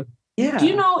for you. Yeah. Do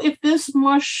you know if this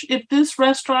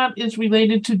restaurant is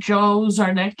related to Joe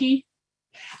Zarnecki?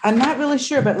 I'm not really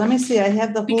sure, but let me see. I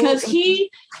have the whole. Because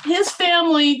his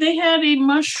family, they had a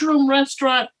mushroom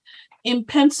restaurant in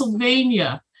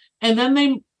Pennsylvania, and then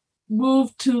they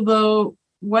moved to the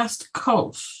West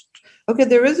Coast. Okay,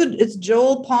 it's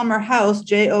Joel Palmer House,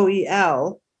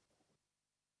 Joel.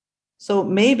 So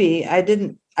maybe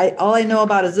all I know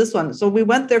about is this one. So we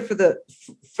went there for the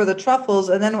truffles,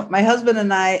 and then my husband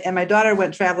and I and my daughter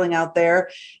went traveling out there,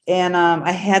 and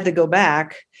I had to go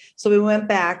back. So we went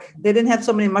back. They didn't have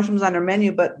so many mushrooms on their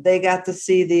menu, but they got to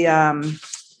see the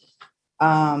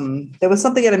there was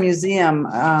something at a museum.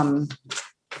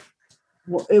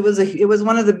 It was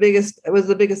one of the biggest. It was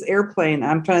the biggest airplane.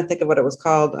 I'm trying to think of what it was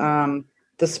called.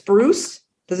 The Spruce.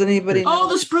 Does anybody know? Oh,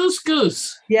 the Spruce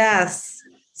Goose. Yes.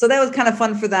 So that was kind of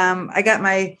fun for them. I got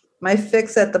my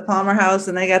fix at the Palmer House,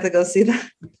 and they got to go see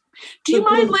that. Do you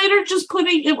mind later just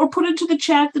putting it or put into the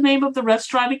chat the name of the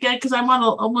restaurant again? Because I want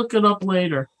to look it up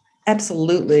later.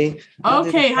 Absolutely.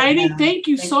 Okay, Heidi, thank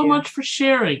you so much for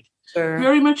sharing. Sure.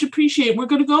 Very much appreciate it. We're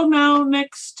going to go now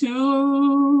next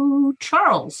to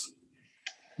Charles.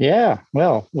 Yeah,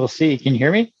 well, we'll see. Can you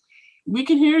hear me? We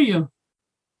can hear you.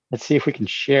 Let's see if we can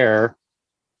share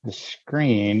the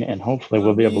screen, and hopefully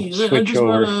we'll be able to switch over. I just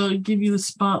want to give you the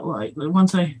spotlight.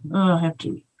 Once I have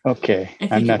to. Okay,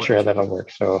 I'm not sure how that'll work.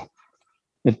 So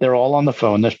if they're all on the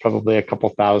phone. There's probably a couple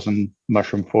thousand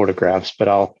mushroom photographs, but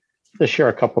I'll just share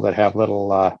a couple that have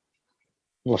little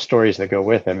stories that go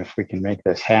with them if we can make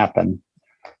this happen.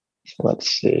 So let's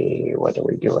see, what are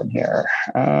we doing here?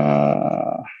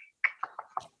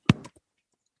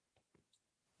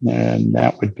 And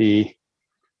that would be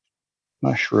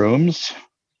mushrooms.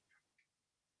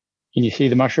 Can you see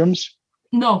the mushrooms?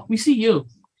 No, we see you.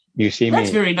 You see me.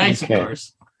 That's very nice, okay. Of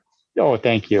course. Oh,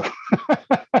 thank you.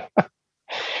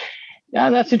 Yeah,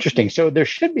 that's interesting. So there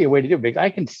should be a way to do it, because I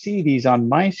can see these on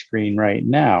my screen right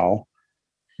now.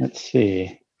 Let's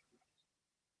see.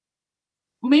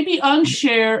 Maybe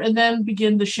unshare and then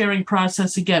begin the sharing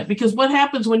process again. Because what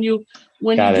happens when you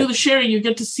do the sharing, you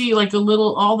get to see like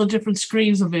all the different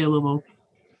screens available.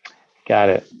 Got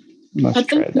it. I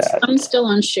think I'm still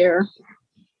on share.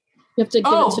 You have to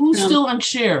give it to who's still on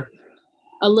share?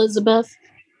 Elizabeth.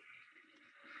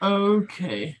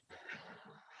 Okay.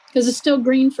 Because it's still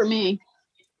green for me.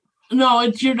 No,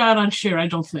 you're not on share, I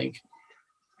don't think.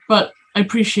 But I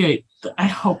appreciate that. I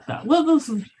hope not. Well,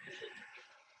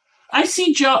 I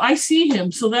see Joe. I see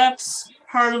him. So that's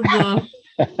part of the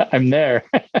I'm there.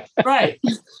 Right.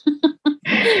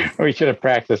 We should have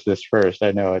practiced this first.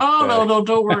 I know. No,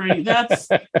 don't worry. That's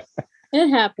It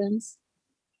happens.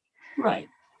 right.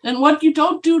 And what you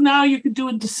don't do now, you could do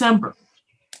in December.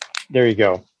 There you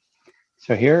go.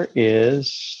 So here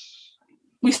is.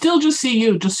 We still just see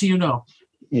you, just so you know.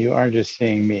 You are just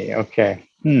seeing me. Okay.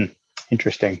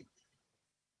 Interesting.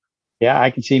 Yeah, I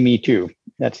can see me too.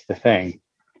 That's the thing.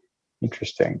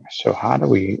 Interesting. So how do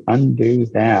we undo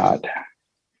that?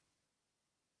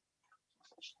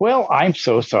 Well, I'm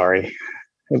so sorry.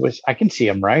 I can see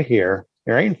them right here,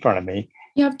 right in front of me.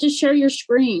 You have to share your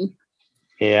screen.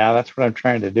 Yeah, that's what I'm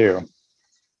trying to do.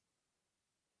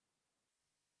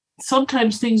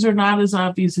 Sometimes things are not as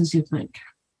obvious as you think.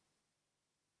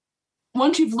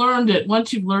 Once you've learned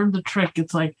the trick,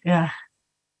 it's like, yeah.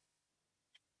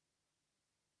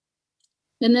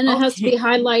 And then it has to be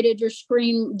highlighted, your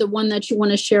screen, the one that you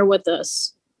want to share with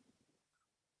us.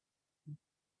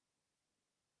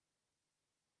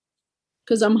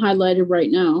 Because I'm highlighted right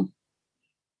now.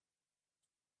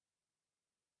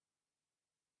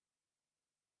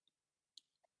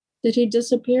 Did he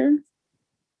disappear?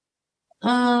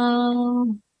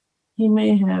 He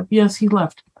may have. Yes, he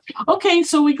left. Okay,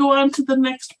 so we go on to the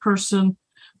next person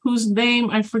whose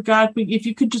name I forgot. But if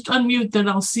you could just unmute, then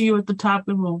I'll see you at the top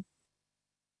and we'll.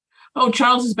 Oh,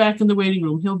 Charles is back in the waiting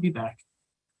room. He'll be back.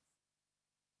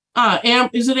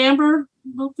 Is it Amber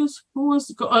Lucas? Who wants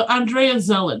to go? Andrea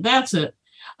Zeller. That's it.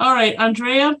 All right,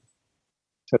 Andrea.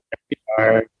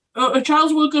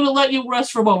 Charles, we're going to let you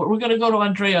rest for a moment. We're going to go to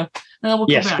Andrea, and then we'll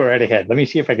come back. Go right ahead. Let me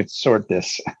see if I can sort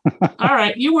this. All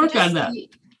right, you work on that.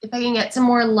 If I can get some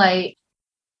more light.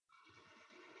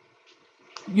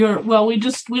 We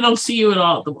don't see you at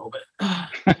all at the moment.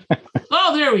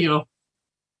 Oh, there we go.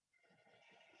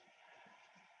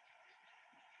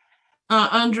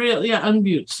 Andrea,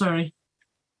 unmute. Sorry.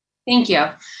 Thank you.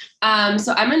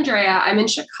 So I'm Andrea. I'm in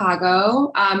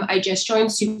Chicago. I just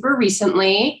joined super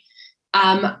recently.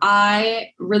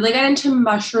 I really got into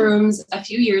mushrooms a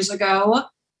few years ago.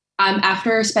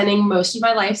 After spending most of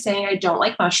my life saying I don't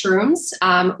like mushrooms,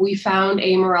 we found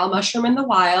a morel mushroom in the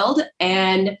wild,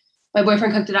 and my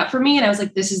boyfriend cooked it up for me. And I was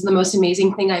like, this is the most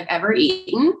amazing thing I've ever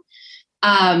eaten.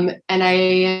 And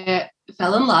I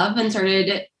fell in love and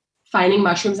started finding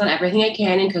mushrooms on everything I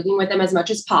can and cooking with them as much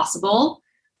as possible.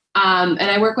 And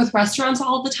I work with restaurants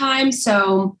all the time.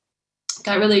 So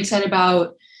got really excited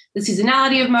about the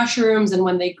seasonality of mushrooms and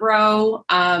when they grow,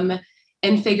 and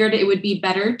figured it would be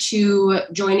better to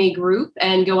join a group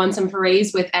and go on some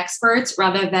forays with experts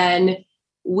rather than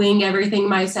wing everything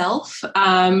myself,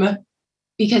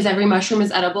 because every mushroom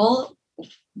is edible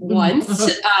once.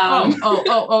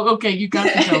 Okay, you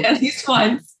got the joke. At least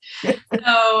once.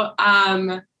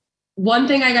 So one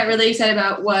thing I got really excited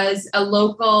about was a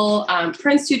local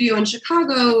print studio in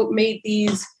Chicago made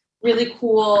these really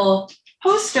cool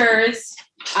posters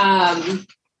of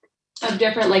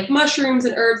different like mushrooms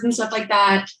and herbs and stuff like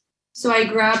that. So I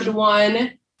grabbed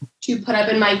one to put up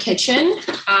in my kitchen.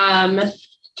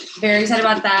 Very excited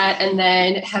about that. And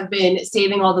then have been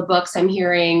saving all the books I'm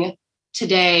hearing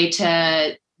today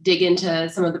to dig into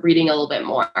some of the breeding a little bit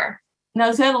more. Now,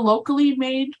 is that a locally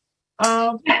made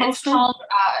poster?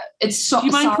 It's so. Do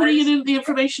you mind putting it in the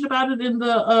information about it in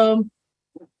the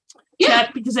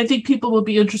chat? Because I think people will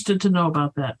be interested to know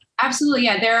about that. Absolutely,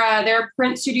 yeah. They're a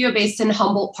print studio based in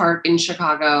Humboldt Park in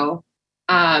Chicago.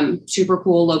 Super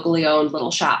cool, locally owned little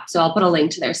shop. So I'll put a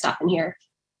link to their stuff in here.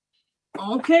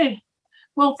 Okay.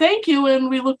 Well, thank you, and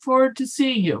we look forward to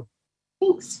seeing you.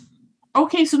 Thanks.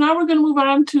 Okay, so now we're going to move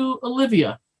on to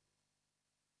Olivia.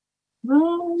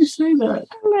 No, you say that.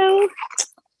 Hello.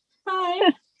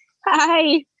 Hi.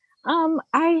 Hi.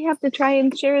 I have to try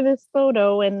and share this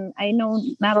photo, and I know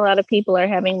not a lot of people are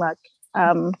having luck.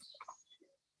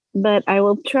 But I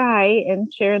will try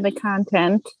and share the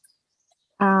content.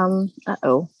 You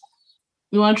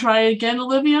want to try again,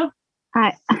 Olivia?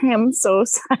 I am so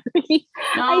sorry.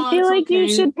 No, I feel like okay. you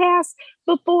should pass.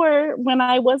 Before, when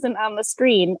I wasn't on the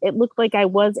screen, it looked like I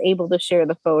was able to share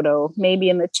the photo, maybe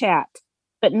in the chat.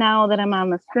 But now that I'm on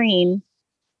the screen,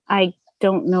 I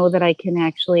don't know that I can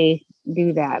actually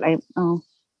do that. I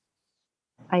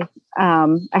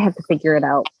have to figure it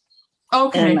out.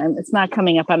 Okay. And it's not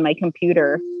coming up on my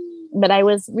computer. But I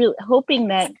was really hoping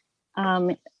that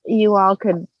you all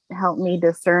could help me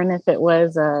discern if it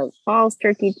was a false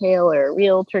turkey tail or a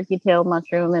real turkey tail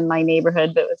mushroom in my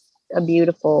neighborhood. But it was a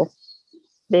beautiful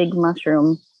big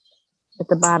mushroom at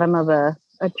the bottom of a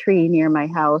tree near my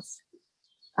house.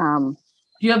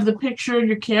 You have the picture in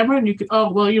your camera, and you can.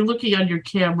 Oh, well, you're looking on your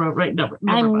camera right now.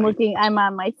 I'm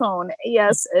on my phone.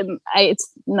 Yes, and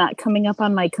it's not coming up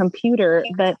on my computer.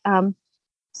 But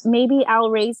maybe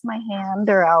I'll raise my hand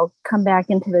or I'll come back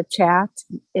into the chat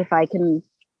if I can.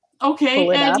 Okay,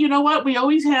 and you know what? We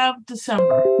always have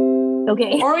December.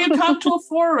 Okay. Or you come to a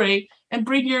foray and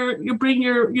bring your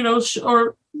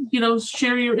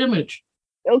share your image.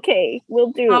 Okay,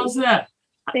 we'll do. How's that?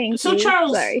 Thank so you.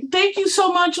 Charles, Sorry. thank you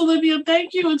so much, Olivia.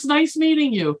 Thank you. It's nice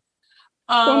meeting you.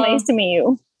 So nice to meet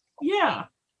you. Yeah.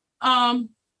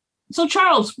 So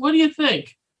Charles, what do you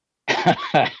think?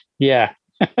 Yeah.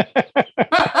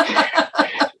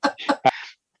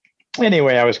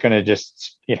 Anyway, I was going to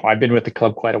just, I've been with the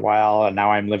club quite a while, and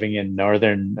now I'm living in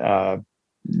northern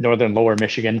lower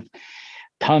Michigan.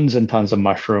 Tons and tons of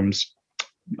mushrooms.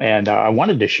 And I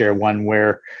wanted to share one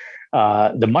where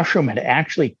the mushroom had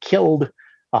actually killed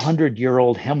a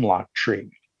 100-year-old hemlock tree.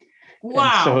 Wow.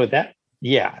 And so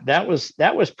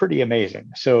that was pretty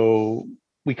amazing. So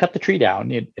we cut the tree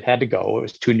down. It had to go. It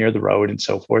was too near the road and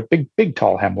so forth. Big,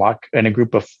 tall hemlock in a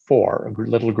group of 4, a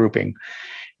little grouping.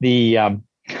 Nothing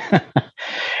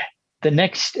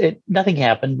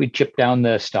happened. We chipped down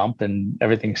the stump and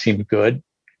everything seemed good.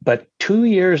 But 2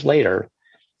 years later,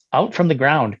 out from the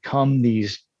ground come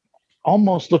these,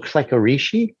 almost looks like a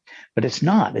reishi, but it's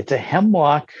not. It's a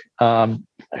hemlock, a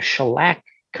shellac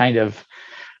kind of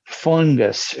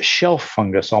fungus, shelf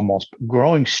fungus almost,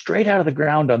 growing straight out of the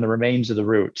ground on the remains of the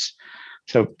roots.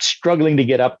 So struggling to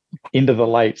get up into the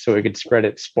light so it could spread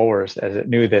its spores, as it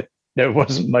knew that there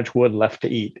wasn't much wood left to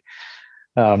eat.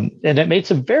 And it made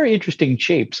some very interesting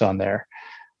shapes on there.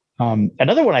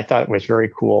 Another one I thought was very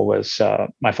cool was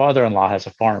my father-in-law has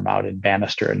a farm out in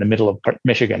Bannister in the middle of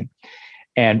Michigan,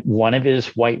 and one of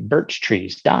his white birch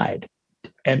trees died.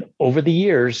 And over the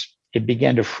years, it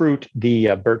began to fruit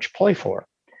the birch polyphore,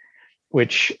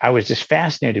 which I was just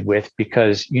fascinated with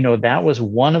because, that was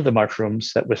one of the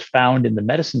mushrooms that was found in the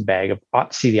medicine bag of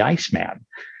Otzi the Iceman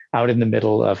out in the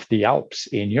middle of the Alps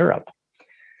in Europe.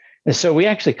 And so we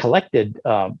actually collected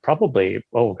probably,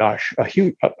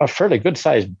 a fairly good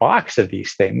sized box of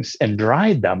these things and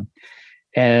dried them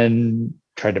and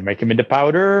tried to make them into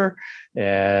powder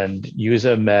and use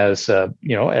them as,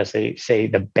 as they say,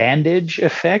 the bandage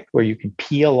effect, where you can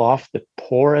peel off the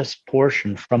porous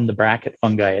portion from the bracket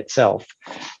fungi itself.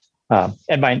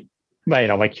 And my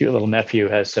cute little nephew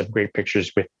has some great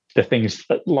pictures with the things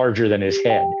larger than his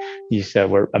head. These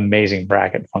were amazing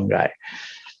bracket fungi.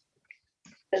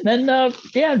 And then,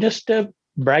 just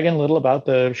bragging a little about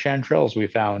the chanterelles we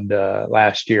found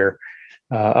last year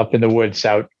up in the woods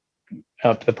up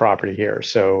the property here.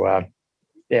 So,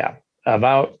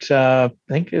 about, I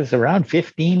think it was around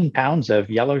 15 pounds of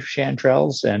yellow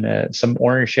chanterelles and some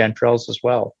orange chanterelles as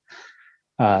well.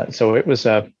 So it was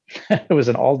an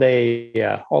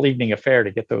all evening affair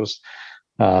to get those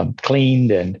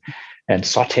cleaned and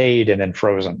sauteed and then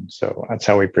frozen. So that's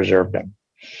how we preserved them.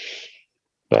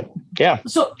 But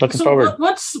looking forward.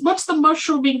 What's the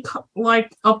mushrooming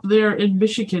like up there in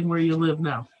Michigan where you live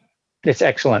now? It's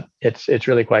excellent. It's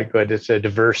really quite good. It's a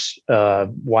diverse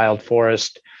wild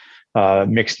forest,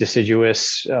 mixed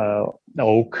deciduous,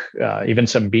 oak, even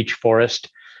some beech forest,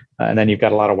 and then you've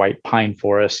got a lot of white pine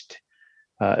forest,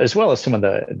 as well as some of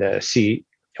the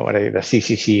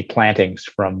CCC plantings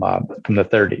from the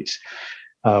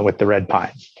 30s with the red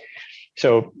pine.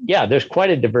 So there's quite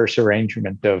a diverse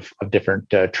arrangement of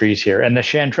different trees here. And the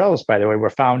chanterelles, by the way, were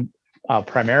found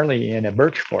primarily in a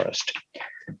birch forest.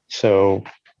 So,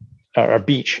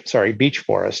 beech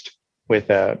forest with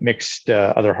mixed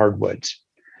other hardwoods.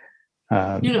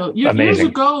 Years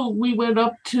ago, we went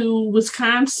up to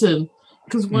Wisconsin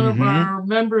because one of our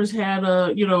members had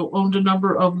owned a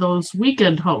number of those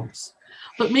weekend homes.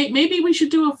 But maybe we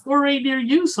should do a foray near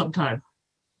you sometime.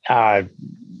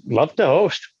 Love to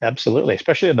host, absolutely,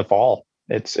 especially in the fall.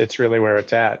 It's really where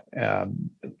it's at.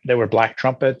 There were black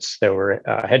trumpets, there were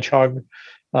hedgehog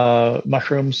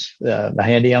mushrooms, the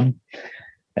Handium,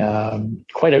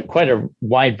 quite a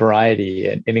wide variety,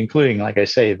 and including, like I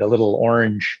say, the little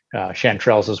orange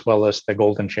chanterelles as well as the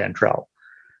golden chanterelle.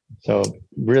 So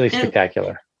really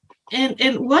spectacular.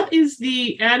 And what is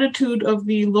the attitude of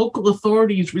the local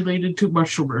authorities related to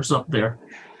mushroomers up there?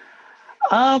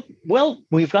 Well,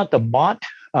 we've got the Mott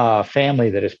family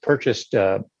that has purchased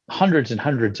hundreds and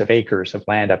hundreds of acres of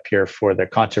land up here for the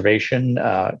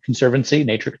conservancy,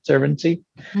 Nature Conservancy.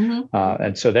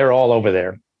 And so they're all over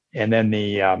there. And then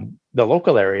the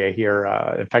local area here,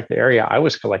 in fact, the area I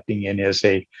was collecting in is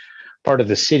a part of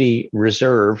the city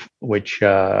reserve, which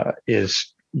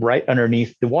is right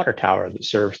underneath the water tower that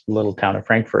serves the little town of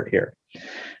Frankfurt here.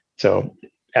 So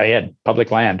I had public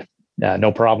land,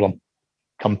 no problem.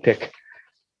 Come pick.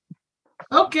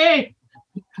 Okay.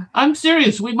 I'm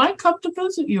serious. We might come to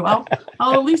visit you. I'll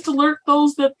at least alert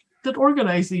those that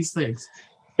organize these things.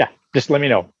 just let me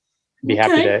know. Be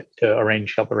happy to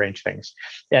help arrange things.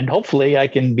 And hopefully I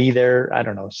can be there, I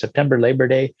don't know, September, Labor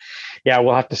Day. Yeah,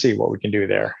 we'll have to see what we can do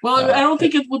there. Well, I don't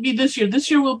think it will be this year. This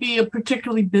year will be a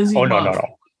particularly busy month.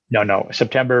 No.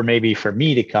 September, maybe for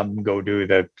me to come go do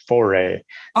the foray.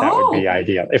 That would be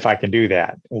ideal. If I can do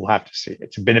that, we'll have to see.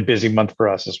 It's been a busy month for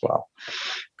us as well.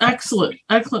 Excellent.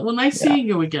 Well, nice seeing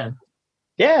you again.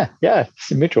 Yeah.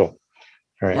 It's mutual.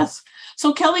 All right. Yes.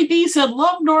 So Kelly B said,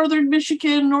 love Northern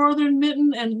Michigan, Northern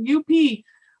Mitten, and UP.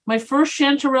 My first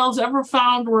chanterelles ever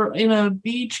found were in a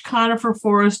beech conifer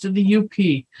forest in the UP.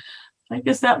 I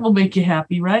guess that will make you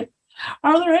happy, right?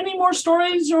 Are there any more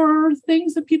stories or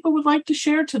things that people would like to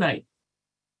share tonight?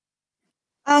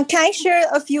 Can I share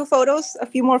a few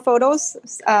more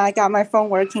photos? I got my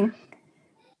phone working.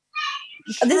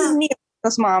 Sure. This is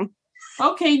Neil's mom.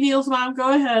 Okay, Neil's mom,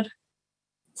 go ahead.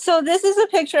 So this is a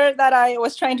picture that I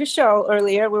was trying to show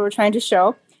earlier. We were trying to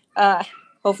show.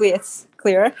 Hopefully it's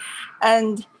clear.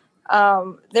 And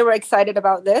they were excited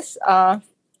about this. And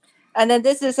then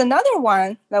this is another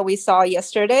one that we saw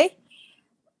yesterday.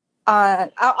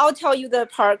 I'll tell you the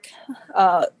park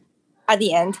at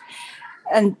the end.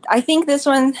 And I think this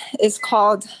one is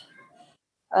called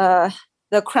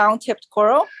the crown-tipped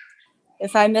coral.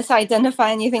 If I misidentify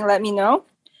anything, let me know.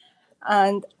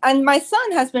 And my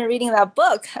son has been reading that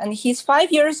book, and he's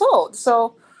 5 years old.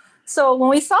 So when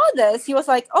we saw this, he was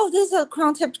like, "Oh, this is a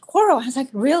crown-tipped coral." I was like,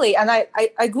 "Really?" And I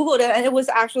Googled it, and it was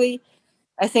actually,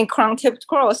 I think, crown-tipped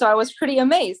coral. So I was pretty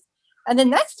amazed. And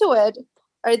then next to it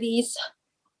are these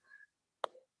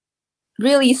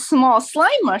really small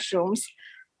slime mushrooms.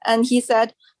 And he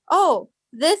said, "Oh,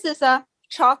 this is a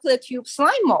chocolate tube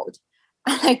slime mold."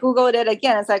 And I Googled it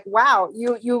again. It's like, wow,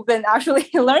 you've been actually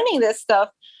learning this stuff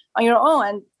on your own.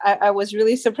 And I was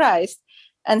really surprised.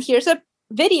 And here's a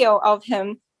video of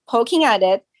him poking at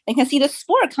it. And you can see the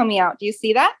spore coming out. Do you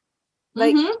see that?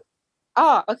 Like,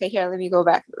 oh, okay, here, let me go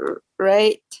back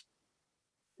right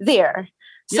there.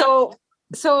 Yep.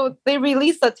 So they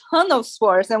released a ton of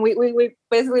spores, and we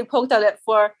basically poked at it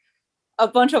for a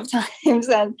bunch of times,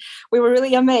 and we were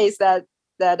really amazed that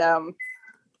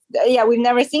we've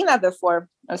never seen that before,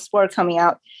 a spore coming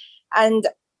out. And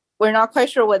we're not quite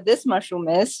sure what this mushroom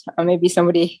is. Or maybe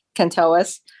somebody can tell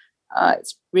us.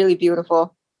 It's really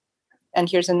beautiful. And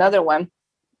here's another one.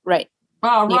 Right.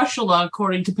 Russula,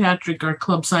 according to Patrick, our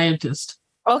club scientist.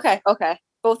 Okay.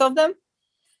 Both of them?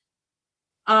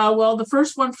 Well, the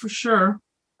first one for sure.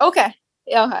 Okay.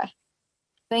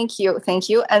 Thank you.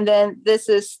 And then this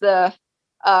is the,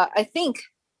 I think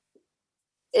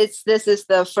this is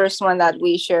the first one that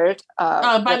we shared.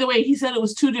 By the way, he said it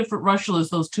was two different Russulas,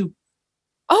 those two.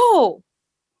 Oh,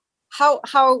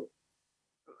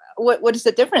 what is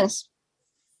the difference?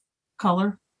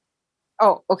 Color.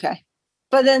 Oh, okay.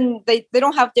 But then they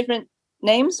don't have different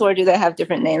names, or do they have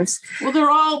different names? Well, they're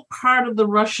all part of the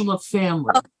Russula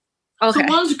family. Oh, okay.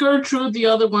 So one's Gertrude, the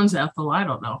other one's Ethel. I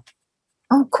don't know.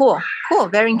 Oh, cool.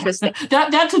 Very interesting.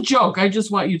 That's a joke. I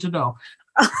just want you to know.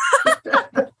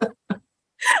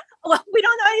 Well, we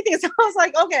don't know anything, so I was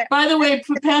like, okay. By the way,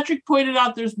 Patrick pointed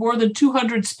out there's more than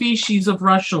 200 species of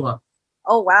Russula.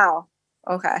 Oh, wow.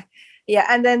 Okay. Yeah,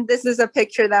 and then this is a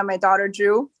picture that my daughter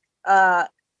drew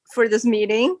for this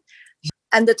meeting.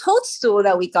 And the toadstool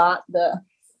that we got,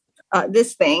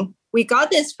 this thing, we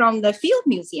got this from the Field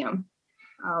Museum.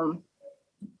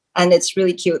 And it's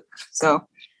really cute. So,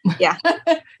 yeah.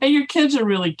 And your kids are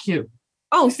really cute.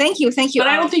 Oh, thank you. But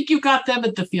I don't think you got them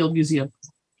at the Field Museum.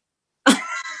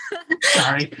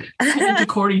 Sorry, the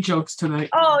corny jokes tonight.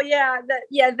 Oh yeah,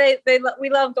 we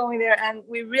love going there, and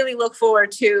we really look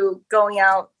forward to going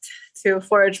out to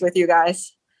forage with you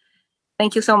guys.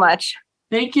 Thank you so much.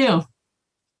 Thank you.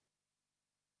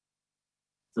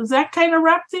 Does that kind of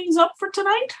wrap things up for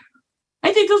tonight?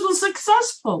 I think this was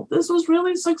successful. This was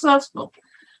really successful.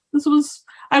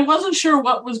 I wasn't sure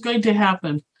what was going to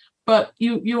happen, but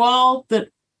you all that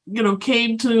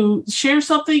came to share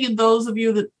something, and those of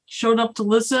you that showed up to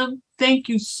listen, thank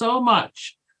you so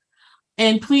much.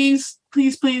 And please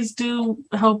do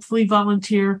helpfully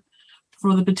volunteer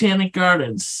for the Botanic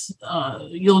Gardens.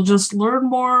 You'll just learn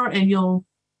more, and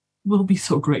we'll be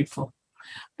so grateful.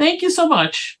 Thank you so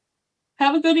much.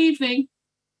 Have a good evening.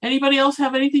 Anybody else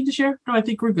have anything to share? No, I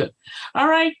think we're good. All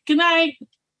right. Good night.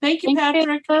 Thank you,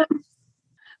 Patrick.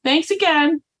 Thanks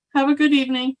again. Have a good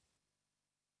evening.